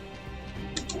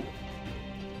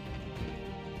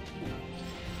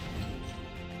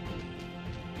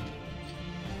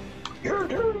 You're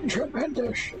doing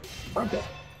tremendous. I can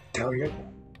tell you.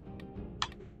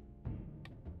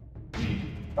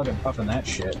 Fucking puffing that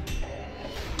shit.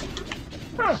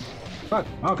 Ah, fuck,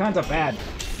 all kinds of bad.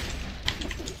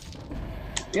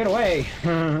 Get away!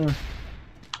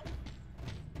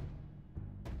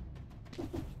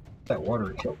 That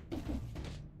water kill.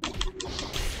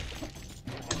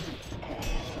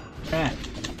 Ah.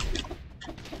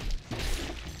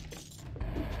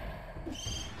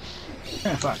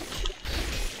 Ah, fuck.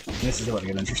 This is about to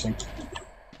get interesting.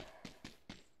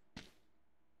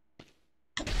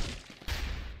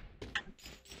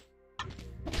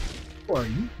 Who are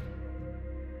you?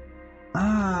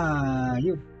 Ah,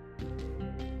 you.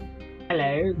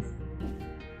 Hello.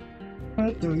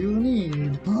 What do you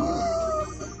need?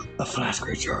 A flask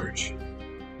recharge.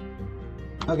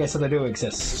 Okay, so they do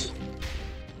exist.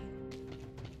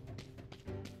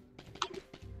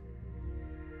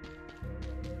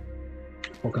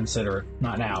 We'll consider it.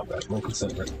 Not now, but we'll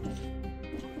consider it.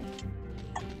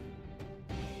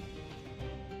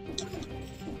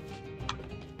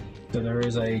 So there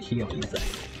is a healing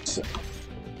thing. So.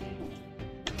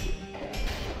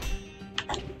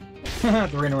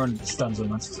 3 stuns him,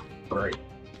 that's great.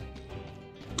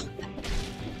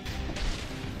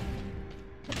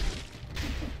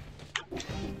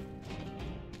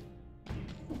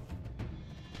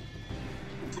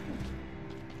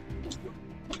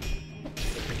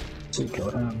 So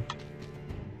kill him.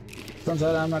 Turns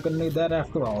out I'm not gonna need that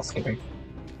after all, Skippy.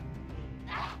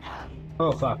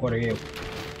 Oh fuck, what are you?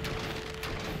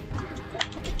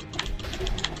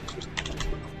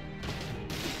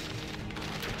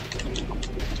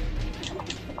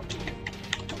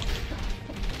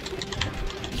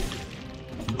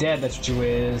 Dead, that's what you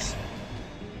is.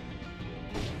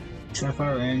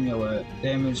 Sapphire Amulet.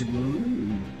 Damage.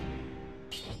 Ooh.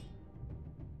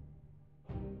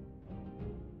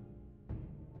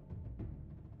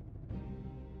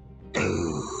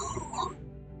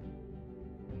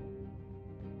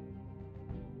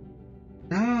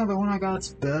 Ah, the one I got's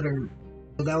better.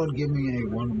 But that would give me a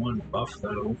 1/1 buff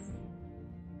though.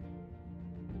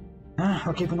 Ah,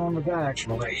 I'll keep an on the guy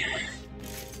actually.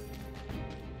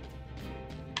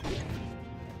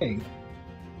 Hey.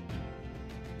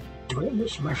 When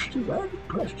this must do that,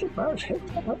 press your mouse hit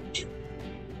the button.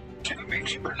 So it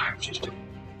makes your alarm system.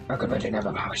 I could let it have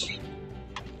a mouse.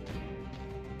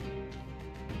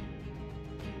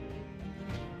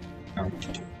 Oh.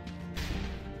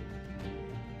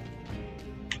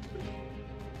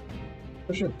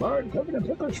 Push it forward, cover the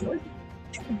pickles, right?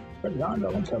 But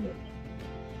Leandro won't cover it.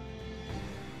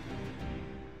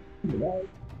 Right.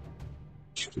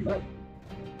 Right.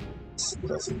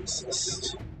 Doesn't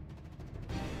exist.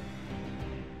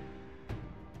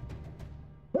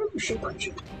 Where you should punch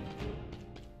it?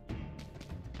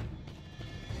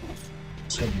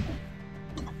 It's hidden.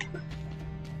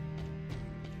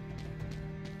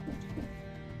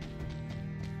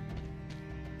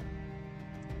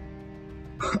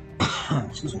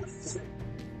 Excuse me.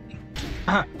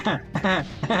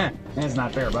 That's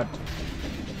not fair, bud.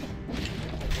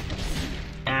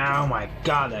 Oh my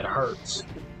god, that hurts.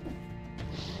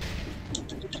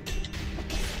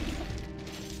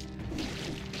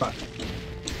 Fuck.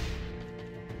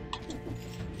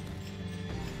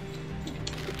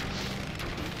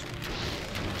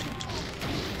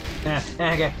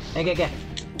 Okay.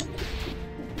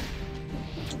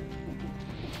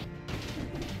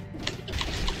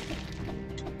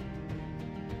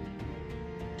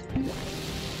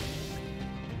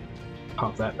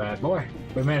 Pop that bad boy.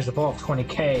 We managed to pull off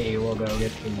 20k. We'll go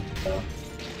get the.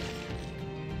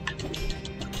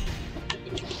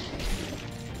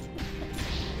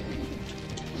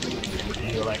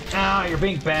 And you're like, ah, you're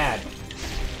being bad.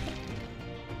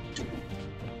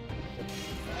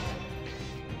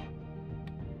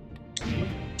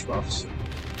 Buffs.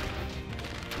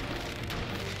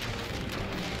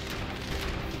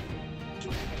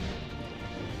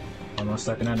 Almost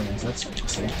second enemies. That's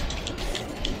interesting.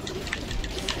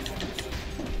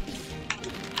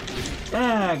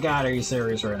 Ah, God, are you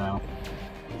serious right now?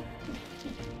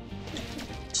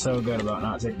 So good about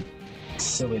not taking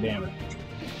silly damage.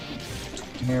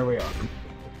 Here we are.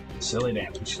 Silly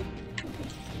damage.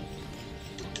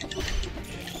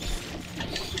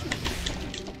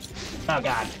 Oh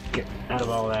god, get out of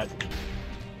all that.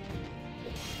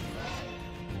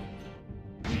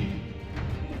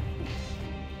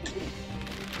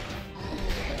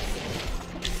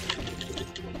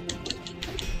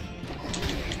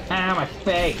 Ah, my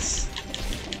face!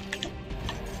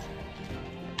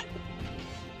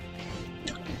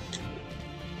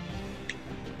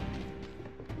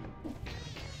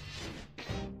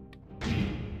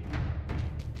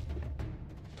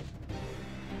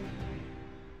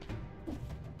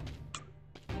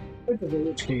 The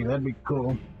village key, that'd be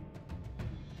cool.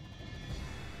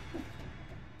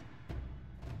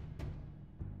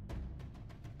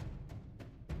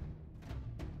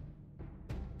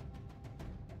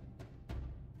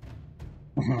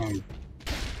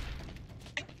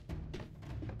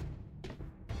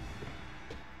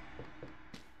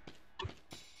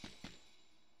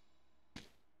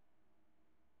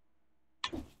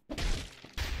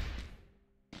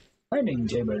 Lightning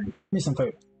table. Give me some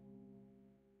food.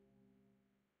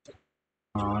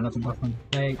 Oh, nothing but fun.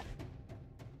 Hey.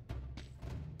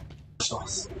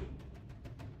 Sauce.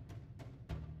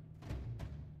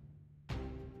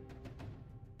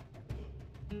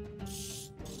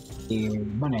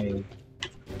 Money.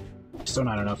 Still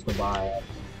not enough to buy it.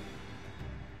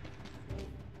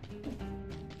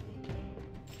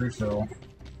 Refill.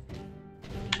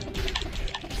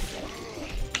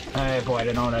 Hey boy, I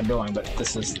didn't know what I'm doing, but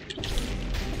this is...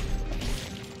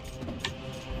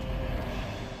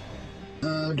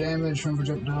 damage from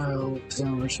projectile,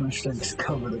 downward smash things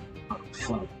cover the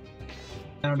front.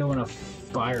 I don't do enough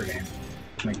fire damage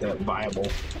to make that viable.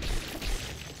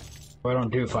 Well, I don't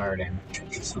do fire damage,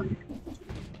 it's like...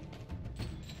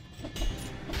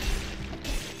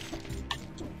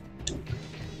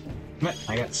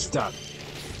 I got stuck.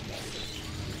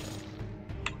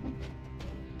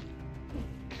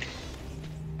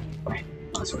 Okay,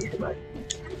 that's what you get back.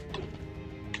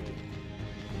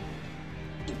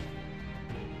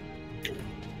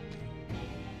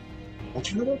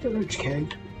 Don't you know that village cave?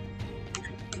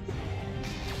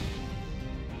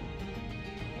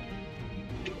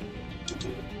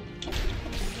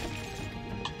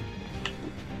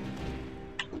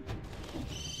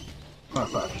 Oh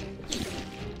fuck.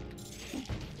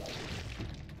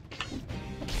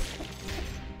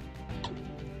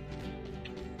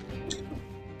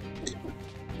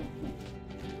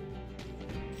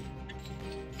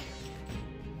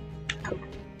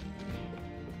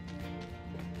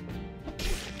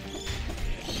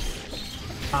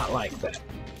 Not like that.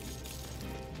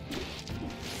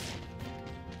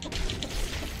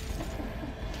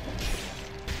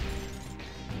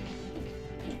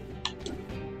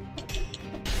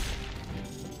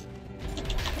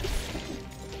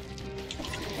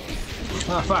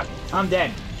 Oh fuck, I'm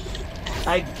dead.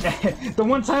 The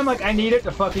one time like I needed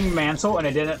to fucking mantle and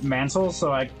I didn't mantle,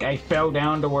 so I fell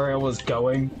down to where it was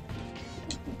going.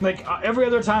 Like, every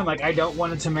other time, like, I don't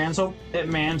want it to mantle, it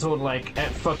mantled, like, at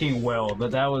fucking will,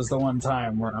 but that was the one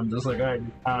time where I'm just like,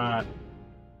 I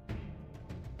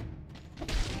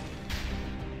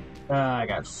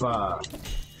got fucked.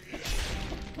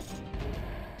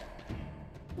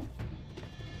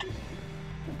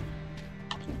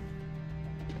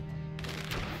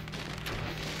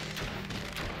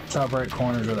 Top right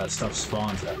corner is where that stuff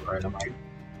spawns at, right? I'm like,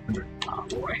 oh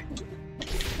boy.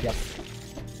 Yep.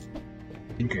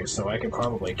 Okay, so I could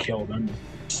probably kill them.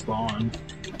 Spawn.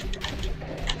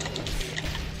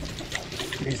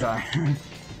 Please die.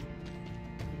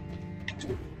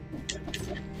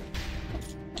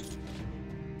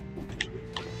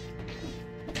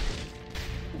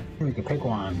 We can pick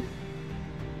one.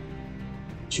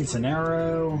 Shoots an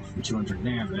arrow, 200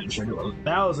 damage. I do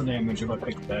 1,000 damage if I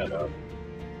pick that up.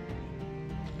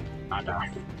 I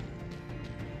die.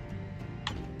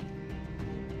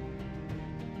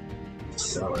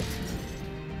 So it's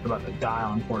about to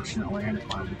die, unfortunately,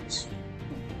 anyways.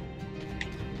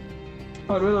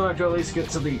 I'd really like to at least get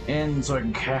to the end so I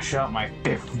can cash out my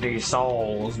 50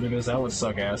 souls, because that would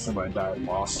suck ass if I died and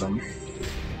lost them.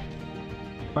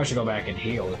 I should go back and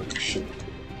heal. Shit.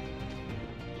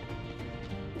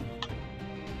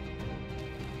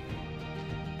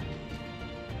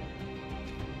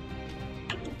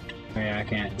 Yeah, I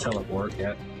can't teleport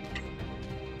yet.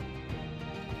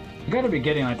 You gotta be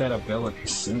getting like that ability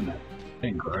soon, I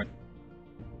think, right?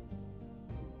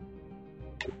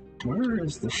 Where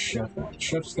is the chef at?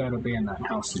 Chef's gotta be in that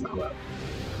house in the left.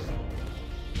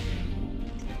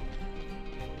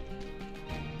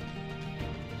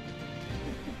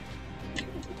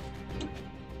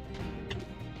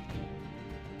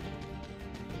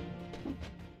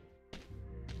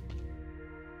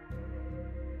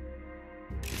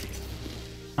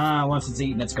 Once it's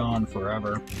eaten, it's gone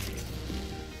forever.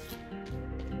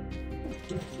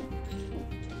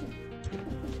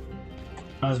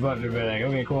 I was about to be like,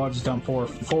 okay, cool, I'll just dump 4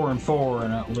 and 4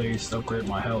 and at least upgrade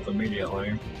my health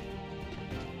immediately.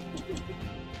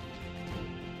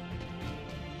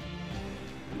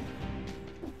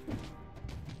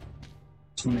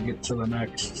 Just want to get to the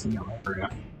next area.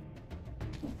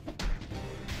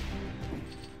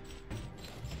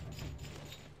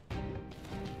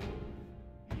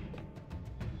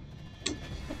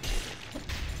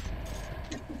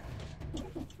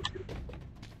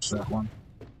 It's that one.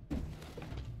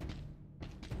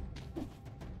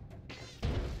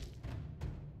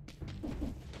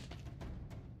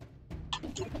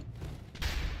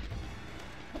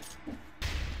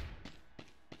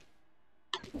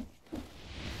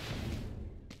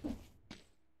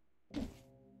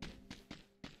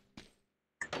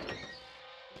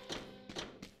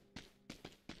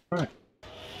 Right.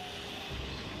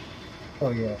 Oh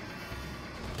yeah.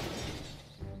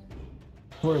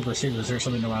 For the receivers, there's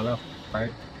something to my left,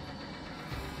 right?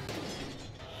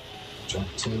 Jump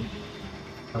 2.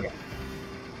 Okay.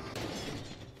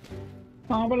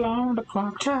 I belong to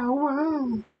Clock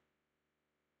Tower.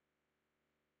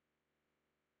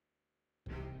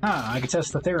 I can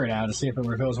test the theory now to see if it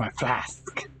reveals my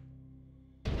flask.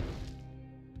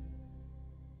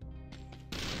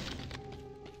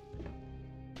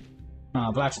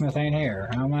 Blacksmith ain't here.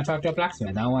 I want to talk to a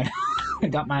blacksmith. I want to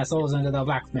dump my souls into the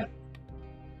blacksmith.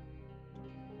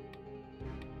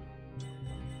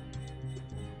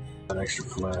 That extra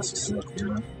flask up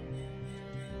here.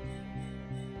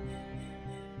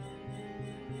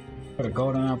 What a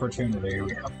golden opportunity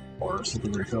we have for us if he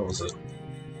refills it.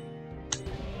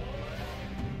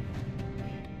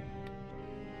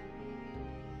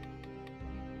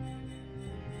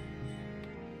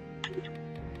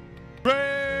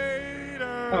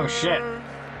 Oh shit.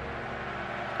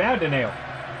 Bound to nail.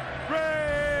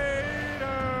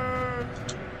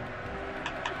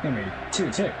 Give me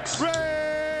 2 ticks.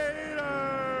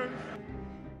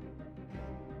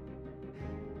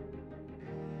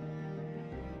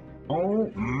 Oh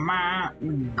my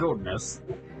goodness.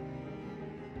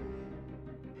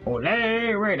 Ole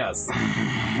Raiders.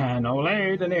 And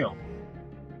ole Daniel.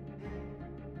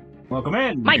 Welcome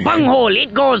in. My bunghole,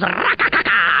 it goes.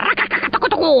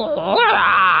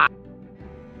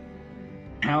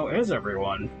 How is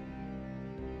everyone?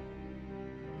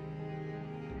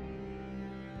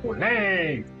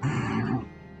 Ole!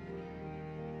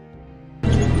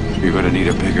 You're gonna need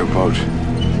a bigger boat.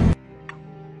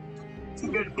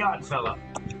 Good God, fella.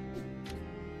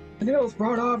 Daniel's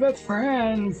brought off its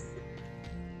friends.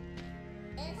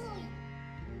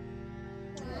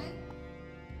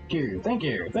 Thank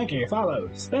you,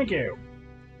 follows, thank you.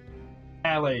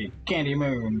 Allie, Candy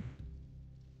Moon,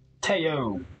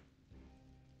 Teo.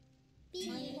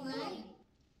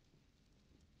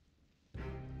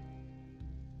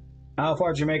 How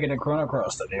far did you make it in Chrono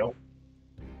Cross, Daniel?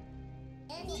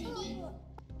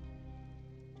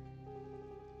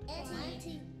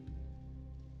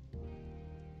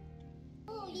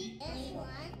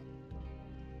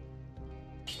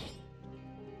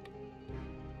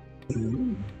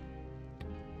 Ooh.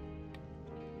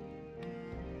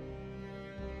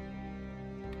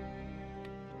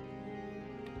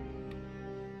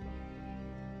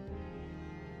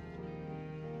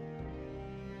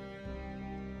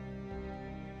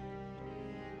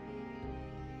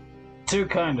 Too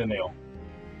kind, Daniel.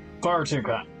 Far too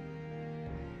kind.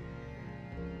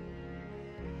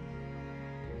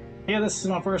 Yeah, this is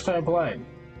my first time playing.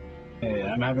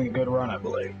 Yeah, I'm having a good run, I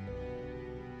believe.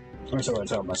 Or so I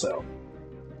tell myself.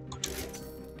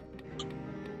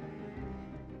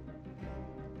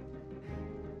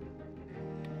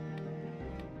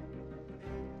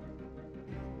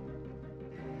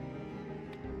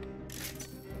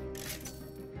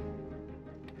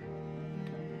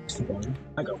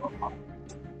 I go wrong.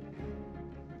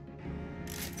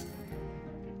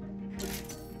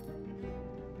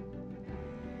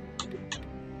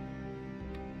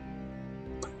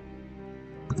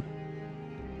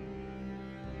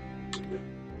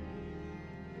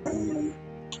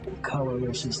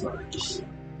 Colorless is large.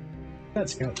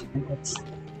 That's good. That's...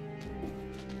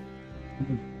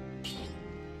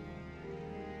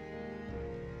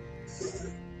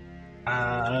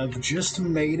 I've just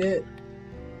made it.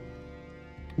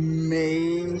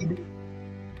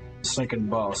 Second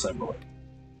boss, I believe.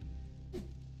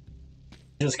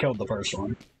 Just killed the first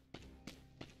one.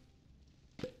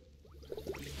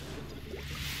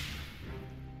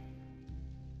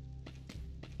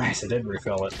 Nice, I did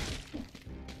refill it.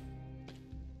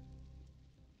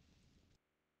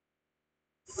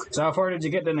 So how far did you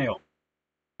get to Neil?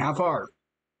 How far?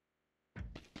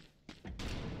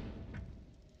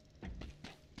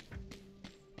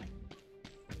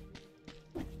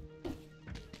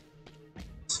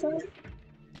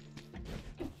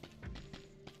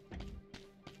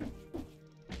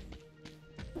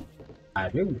 I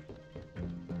do.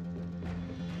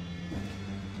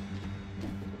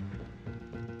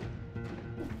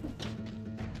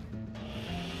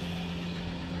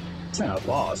 It's not a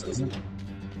boss, is it?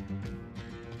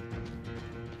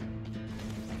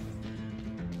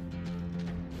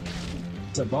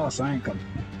 It's a boss, I ain't coming.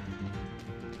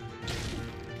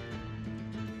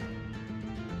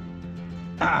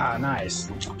 Ah, nice.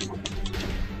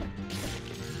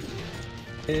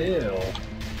 Ew.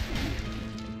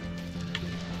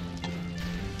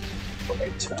 Okay,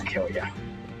 it's gonna kill ya.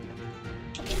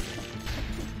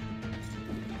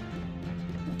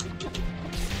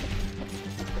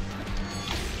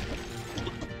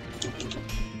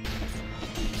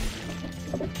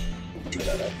 Get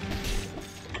that up.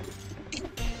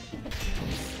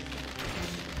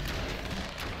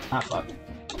 Ah, fuck.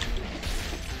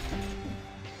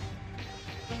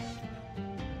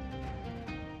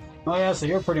 Oh yeah, so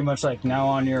you're pretty much like now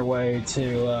on your way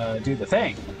to do the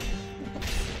thing.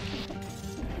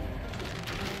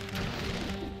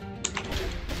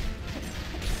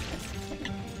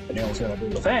 Neil's gonna do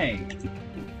the thing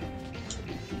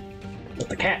with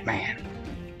the cat man.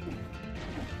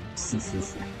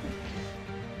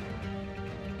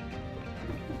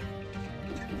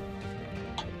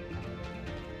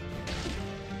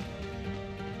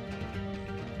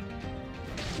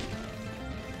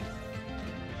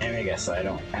 And I guess I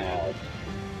don't have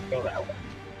go that way.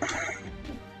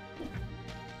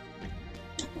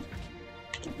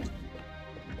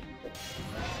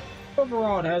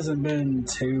 Overall, it hasn't been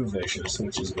too vicious,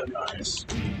 which has been nice.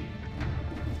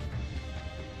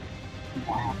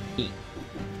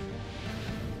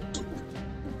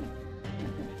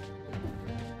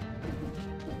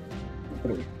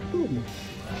 What are we doing?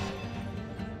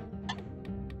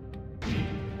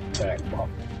 Attack ball.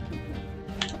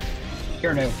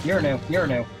 You're new, you're new, you're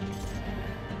new.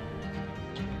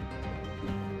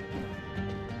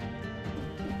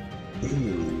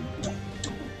 Ooh.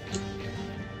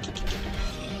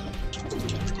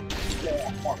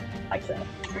 Like that.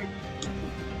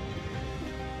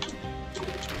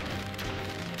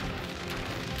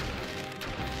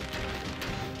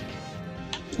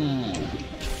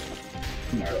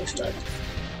 Narrow start.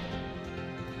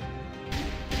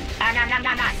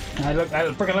 I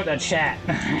freaking looked at chat.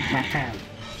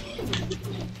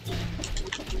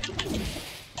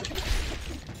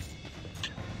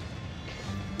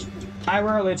 I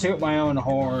rarely toot my own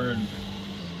horn.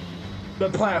 The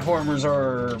platformers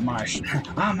are my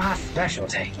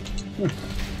specialty.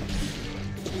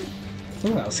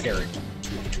 Ooh, that was scary.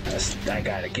 I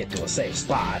gotta get to a safe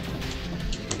spot.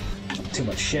 Too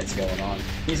much shit's going on.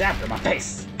 He's after my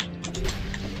face.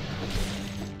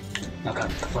 Oh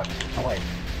god, fuck. Oh wait.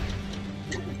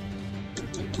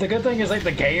 The good thing is like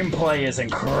the gameplay is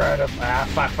incredible.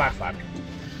 Fuck.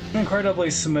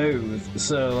 Incredibly smooth.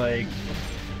 So like,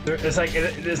 it's like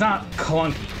it's not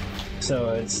clunky.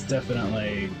 So it's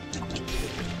definitely.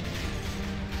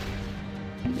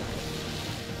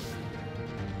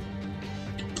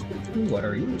 Ooh, what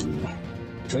are you?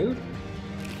 Food?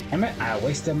 Damn it, I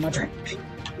wasted my drink.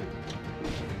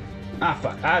 Ah,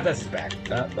 fuck. Ah, that's his back.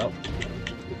 Oh.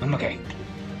 I'm okay.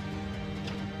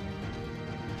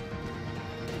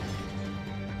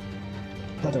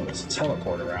 I thought there was a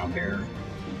teleport around here.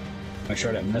 Make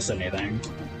sure I didn't miss anything.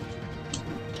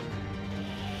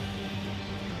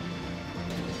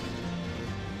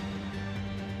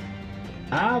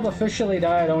 I've officially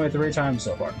died only 3 times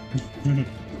so far.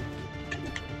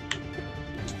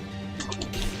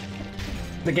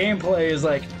 The gameplay is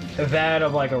like that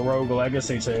of like a Rogue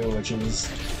Legacy 2, which is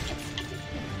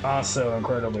also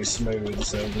incredibly smooth,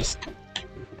 so just...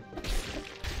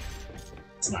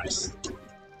 It's nice.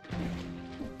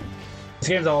 This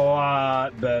game's a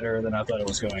lot better than I thought it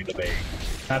was going to be.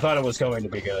 I thought it was going to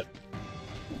be good.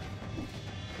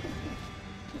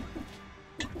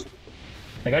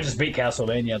 Like, I just beat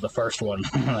Castlevania, the first one,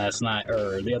 last night,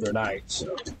 or the other night,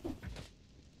 so...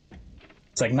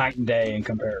 It's like night and day in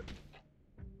comparison.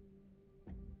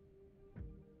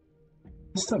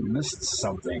 I must have missed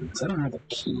something, because I don't have a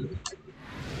key.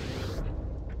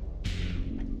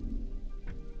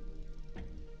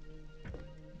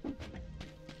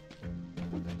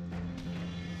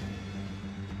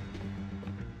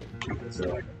 Is there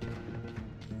like...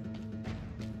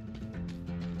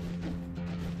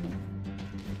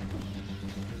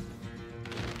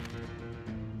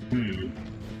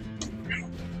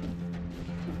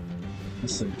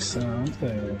 Let's see, so,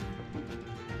 okay.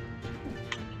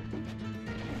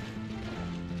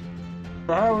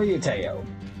 How are you, Teo?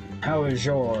 How is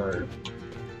your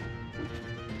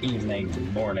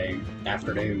evening, morning,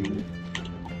 afternoon,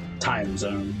 time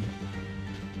zone?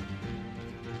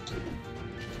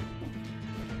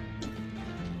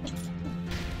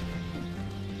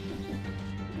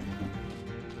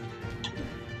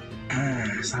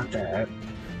 It's not that.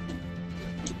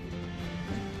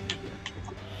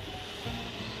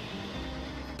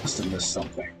 Must have missed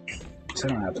something. Because I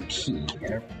don't have a key.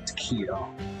 Everything's keyed off.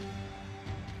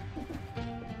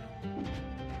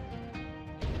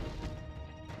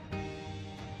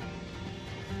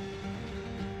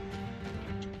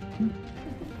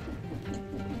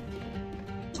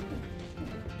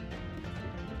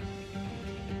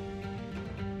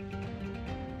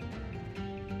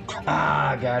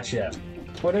 Ah, gotcha.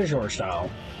 What is your style?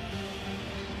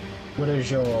 What is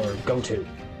your go-to?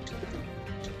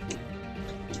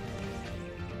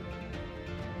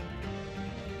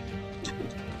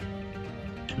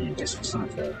 I guess it's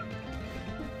not that.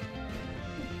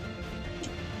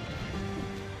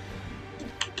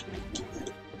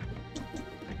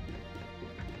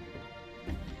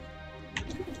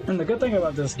 And the good thing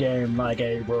about this game, like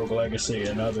a Rogue Legacy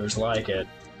and others like it,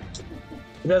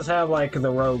 it does have like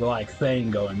the roguelike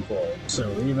thing going for it.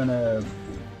 So even if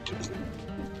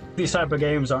these type of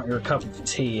games aren't your cup of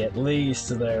tea, at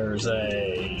least there's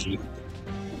a...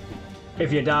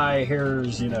 If you die,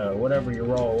 here's, you know, whatever you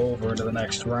roll over to the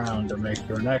next round to make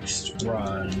your next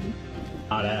run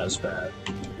not as bad.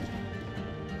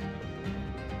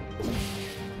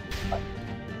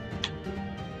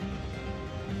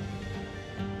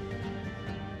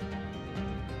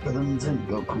 But then it's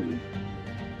Goku.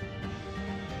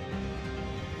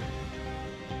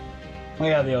 Oh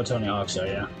yeah, the Otoni Oxo,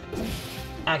 yeah.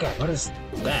 Okay, what is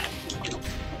that?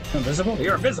 Invisible?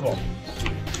 You're invisible!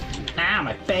 Ah,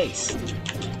 my face!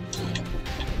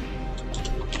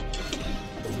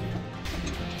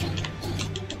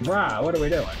 Bruh, what are we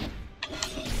doing?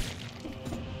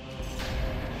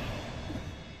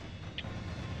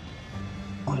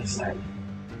 What is that?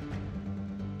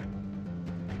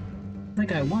 I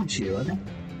think I want you. I think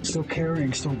still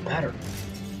carrying, still better.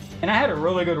 And I had a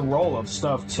really good roll of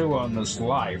stuff too on this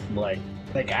life. Like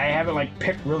I haven't like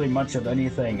picked really much of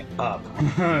anything up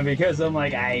because I'm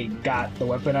like, I got the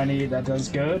weapon I need that does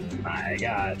good. I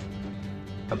got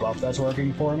a buff that's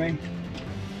working for me.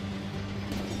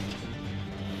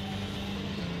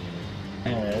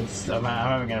 And I'm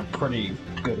having a pretty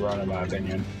good run in my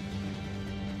opinion.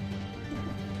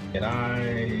 Did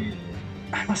I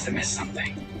must have missed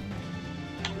something.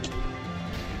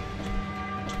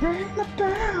 Ring the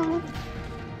bell.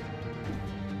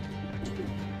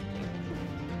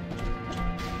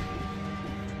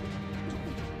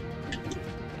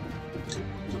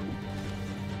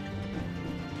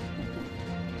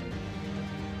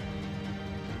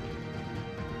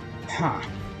 Huh.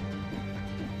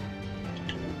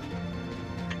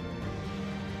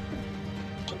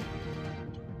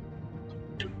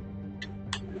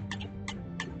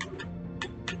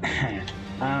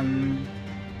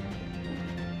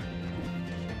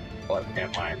 What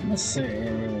am I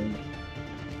missing?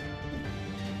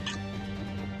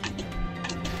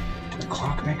 The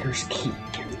Clockmaker's Key.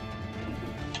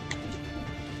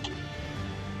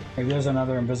 Maybe there's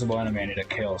another invisible enemy I need to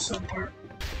kill somewhere.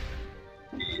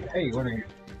 Hey, what are you?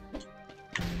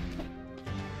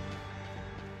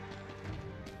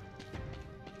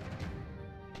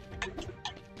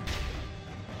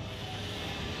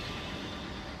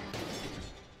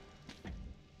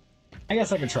 I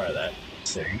guess I could try that.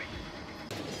 Let's see.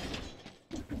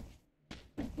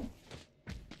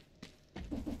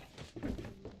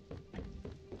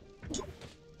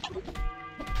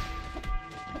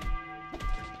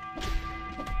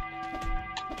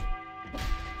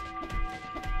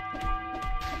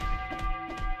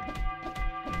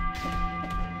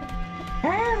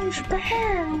 Bouch,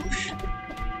 bouch.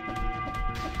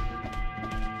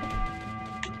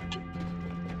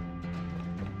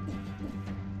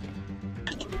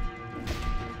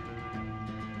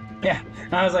 Yeah,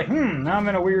 I was like, now I'm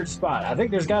in a weird spot. I think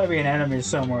there's got to be an enemy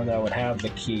somewhere that would have the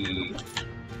key.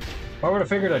 I would have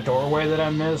figured a doorway that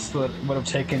I missed that would have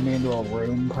taken me into a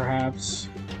room, perhaps.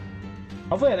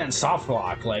 Hopefully I didn't soft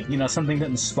lock, like, you know, something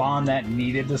didn't spawn that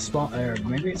needed to spawn. Or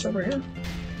maybe it's over here?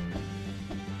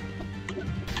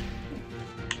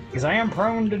 Because I am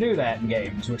prone to do that in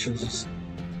games, which is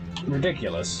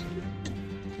ridiculous.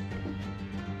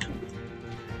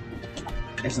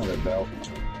 There's another belt.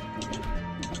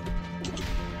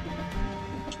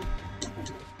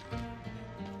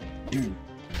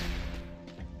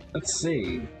 Let's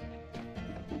see.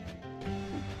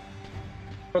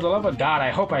 For the love of God, I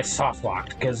hope I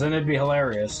soft-locked, because then it'd be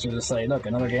hilarious to just say, look,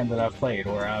 another game that I've played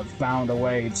where I've found a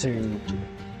way to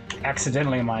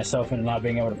accidentally myself into not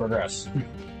being able to progress.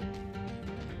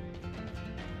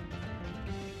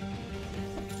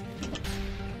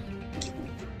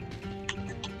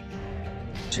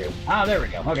 Two. Ah, there we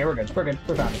go. Okay, we're good. We're good.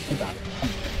 We found it. We found it.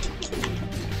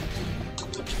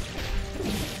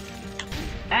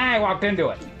 I walked into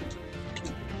it.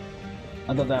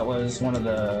 I thought that was one of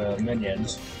the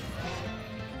minions.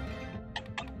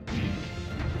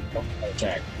 Oh,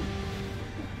 attack.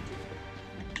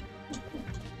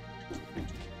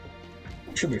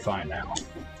 Should be fine now.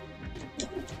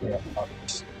 Yeah,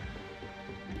 obvious.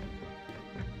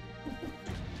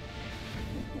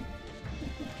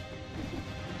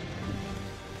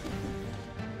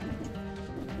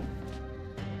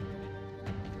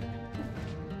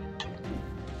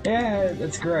 Yeah,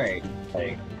 it's great.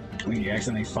 Like, when you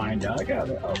accidentally find out, I got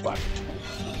it. Oh, fuck.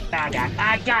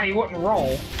 I got he wouldn't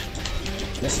roll.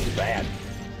 This is bad.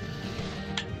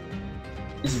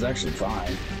 This is actually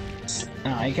fine.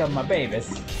 Oh, he killed my babies.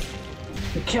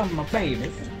 He killed my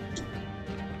babies.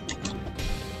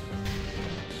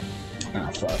 Oh,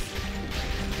 fuck.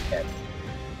 Yeah.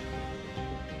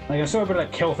 Like, I'm so able to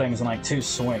kill things in, like, 2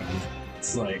 swings.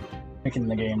 It's, like, making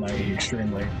the game, like,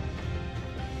 extremely...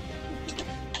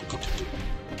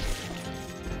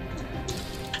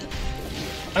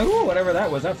 Oh, whatever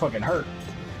that was, that fucking hurt.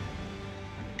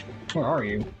 Where are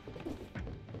you?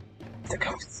 The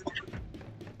ghost.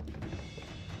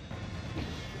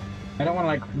 I don't want to,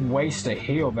 like, waste a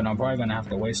heal, but I'm probably gonna have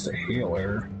to waste a heal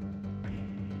here.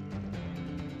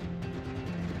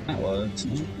 That was...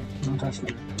 Don't touch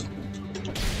me.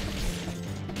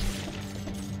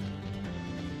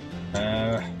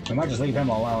 We might just leave him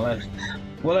alone.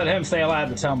 We'll let him stay alive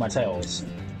to tell my tales.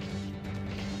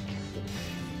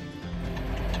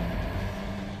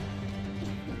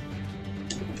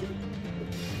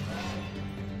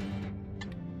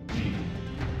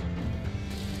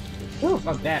 Ooh,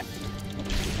 fuck that.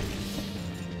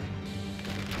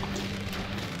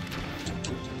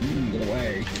 Get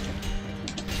away.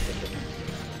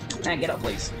 Man, get up,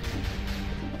 please.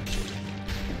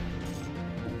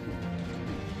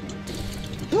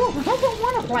 Ooh, I don't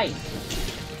want to play.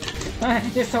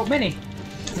 There's so many.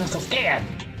 I'm so scared.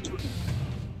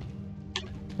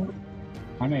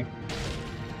 I mean.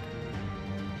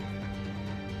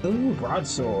 Ooh,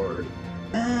 broadsword.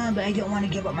 But I don't want to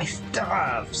give up my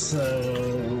stuff, so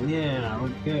yeah, we're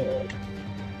good.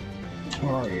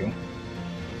 Where are you?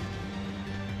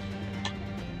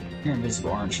 You're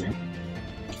invisible, aren't you?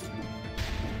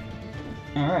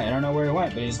 Alright, I don't know where he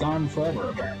went, but he's gone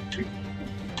forever, apparently.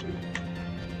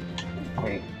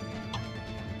 Wait.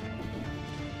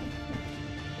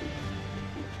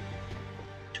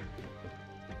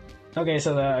 Okay,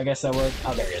 so I guess that was...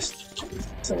 Oh, there he is.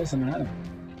 So there's another.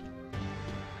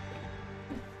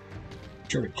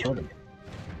 Sure, we killed him.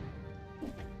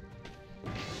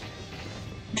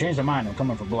 Change the mind, I'm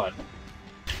coming for blood.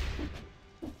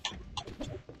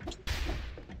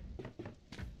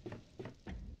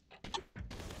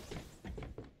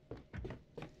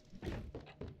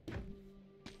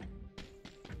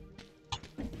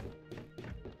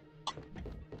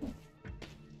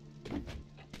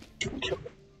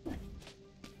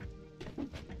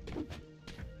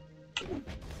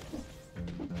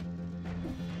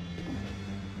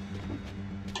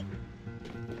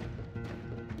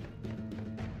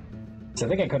 I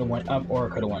think I could have went up or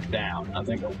could have went down. I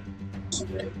think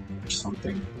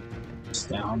something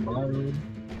down below.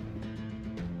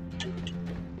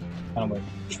 I don't know,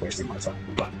 just wasting my time.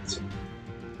 But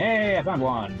hey, I found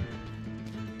one.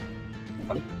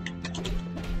 Oh,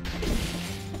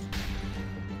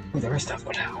 there is stuff,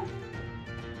 but how?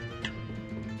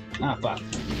 Ah, fuck.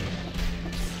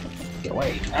 Get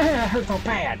away. Ah, that hurt so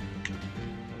bad.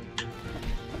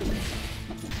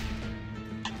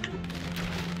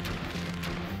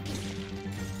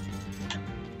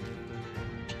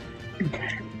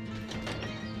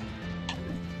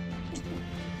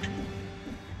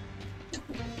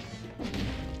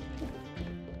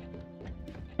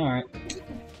 Alright.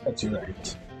 That's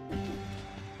right.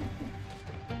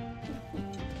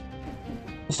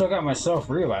 I still got myself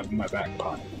revived in my back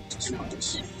pocket. That's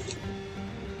nice.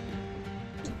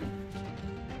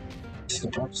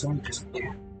 Step up some because I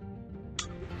can.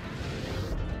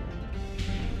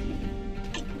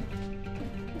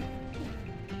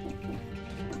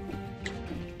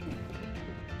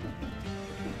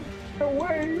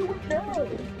 Away we go!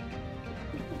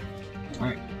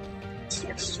 Alright. What's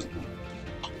next?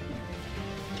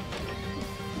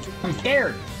 I'm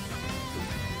scared!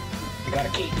 You got a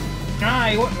key. Ah,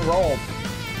 he wouldn't roll.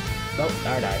 Oh,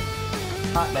 I died.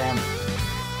 Hot damn.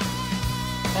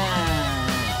 Ah.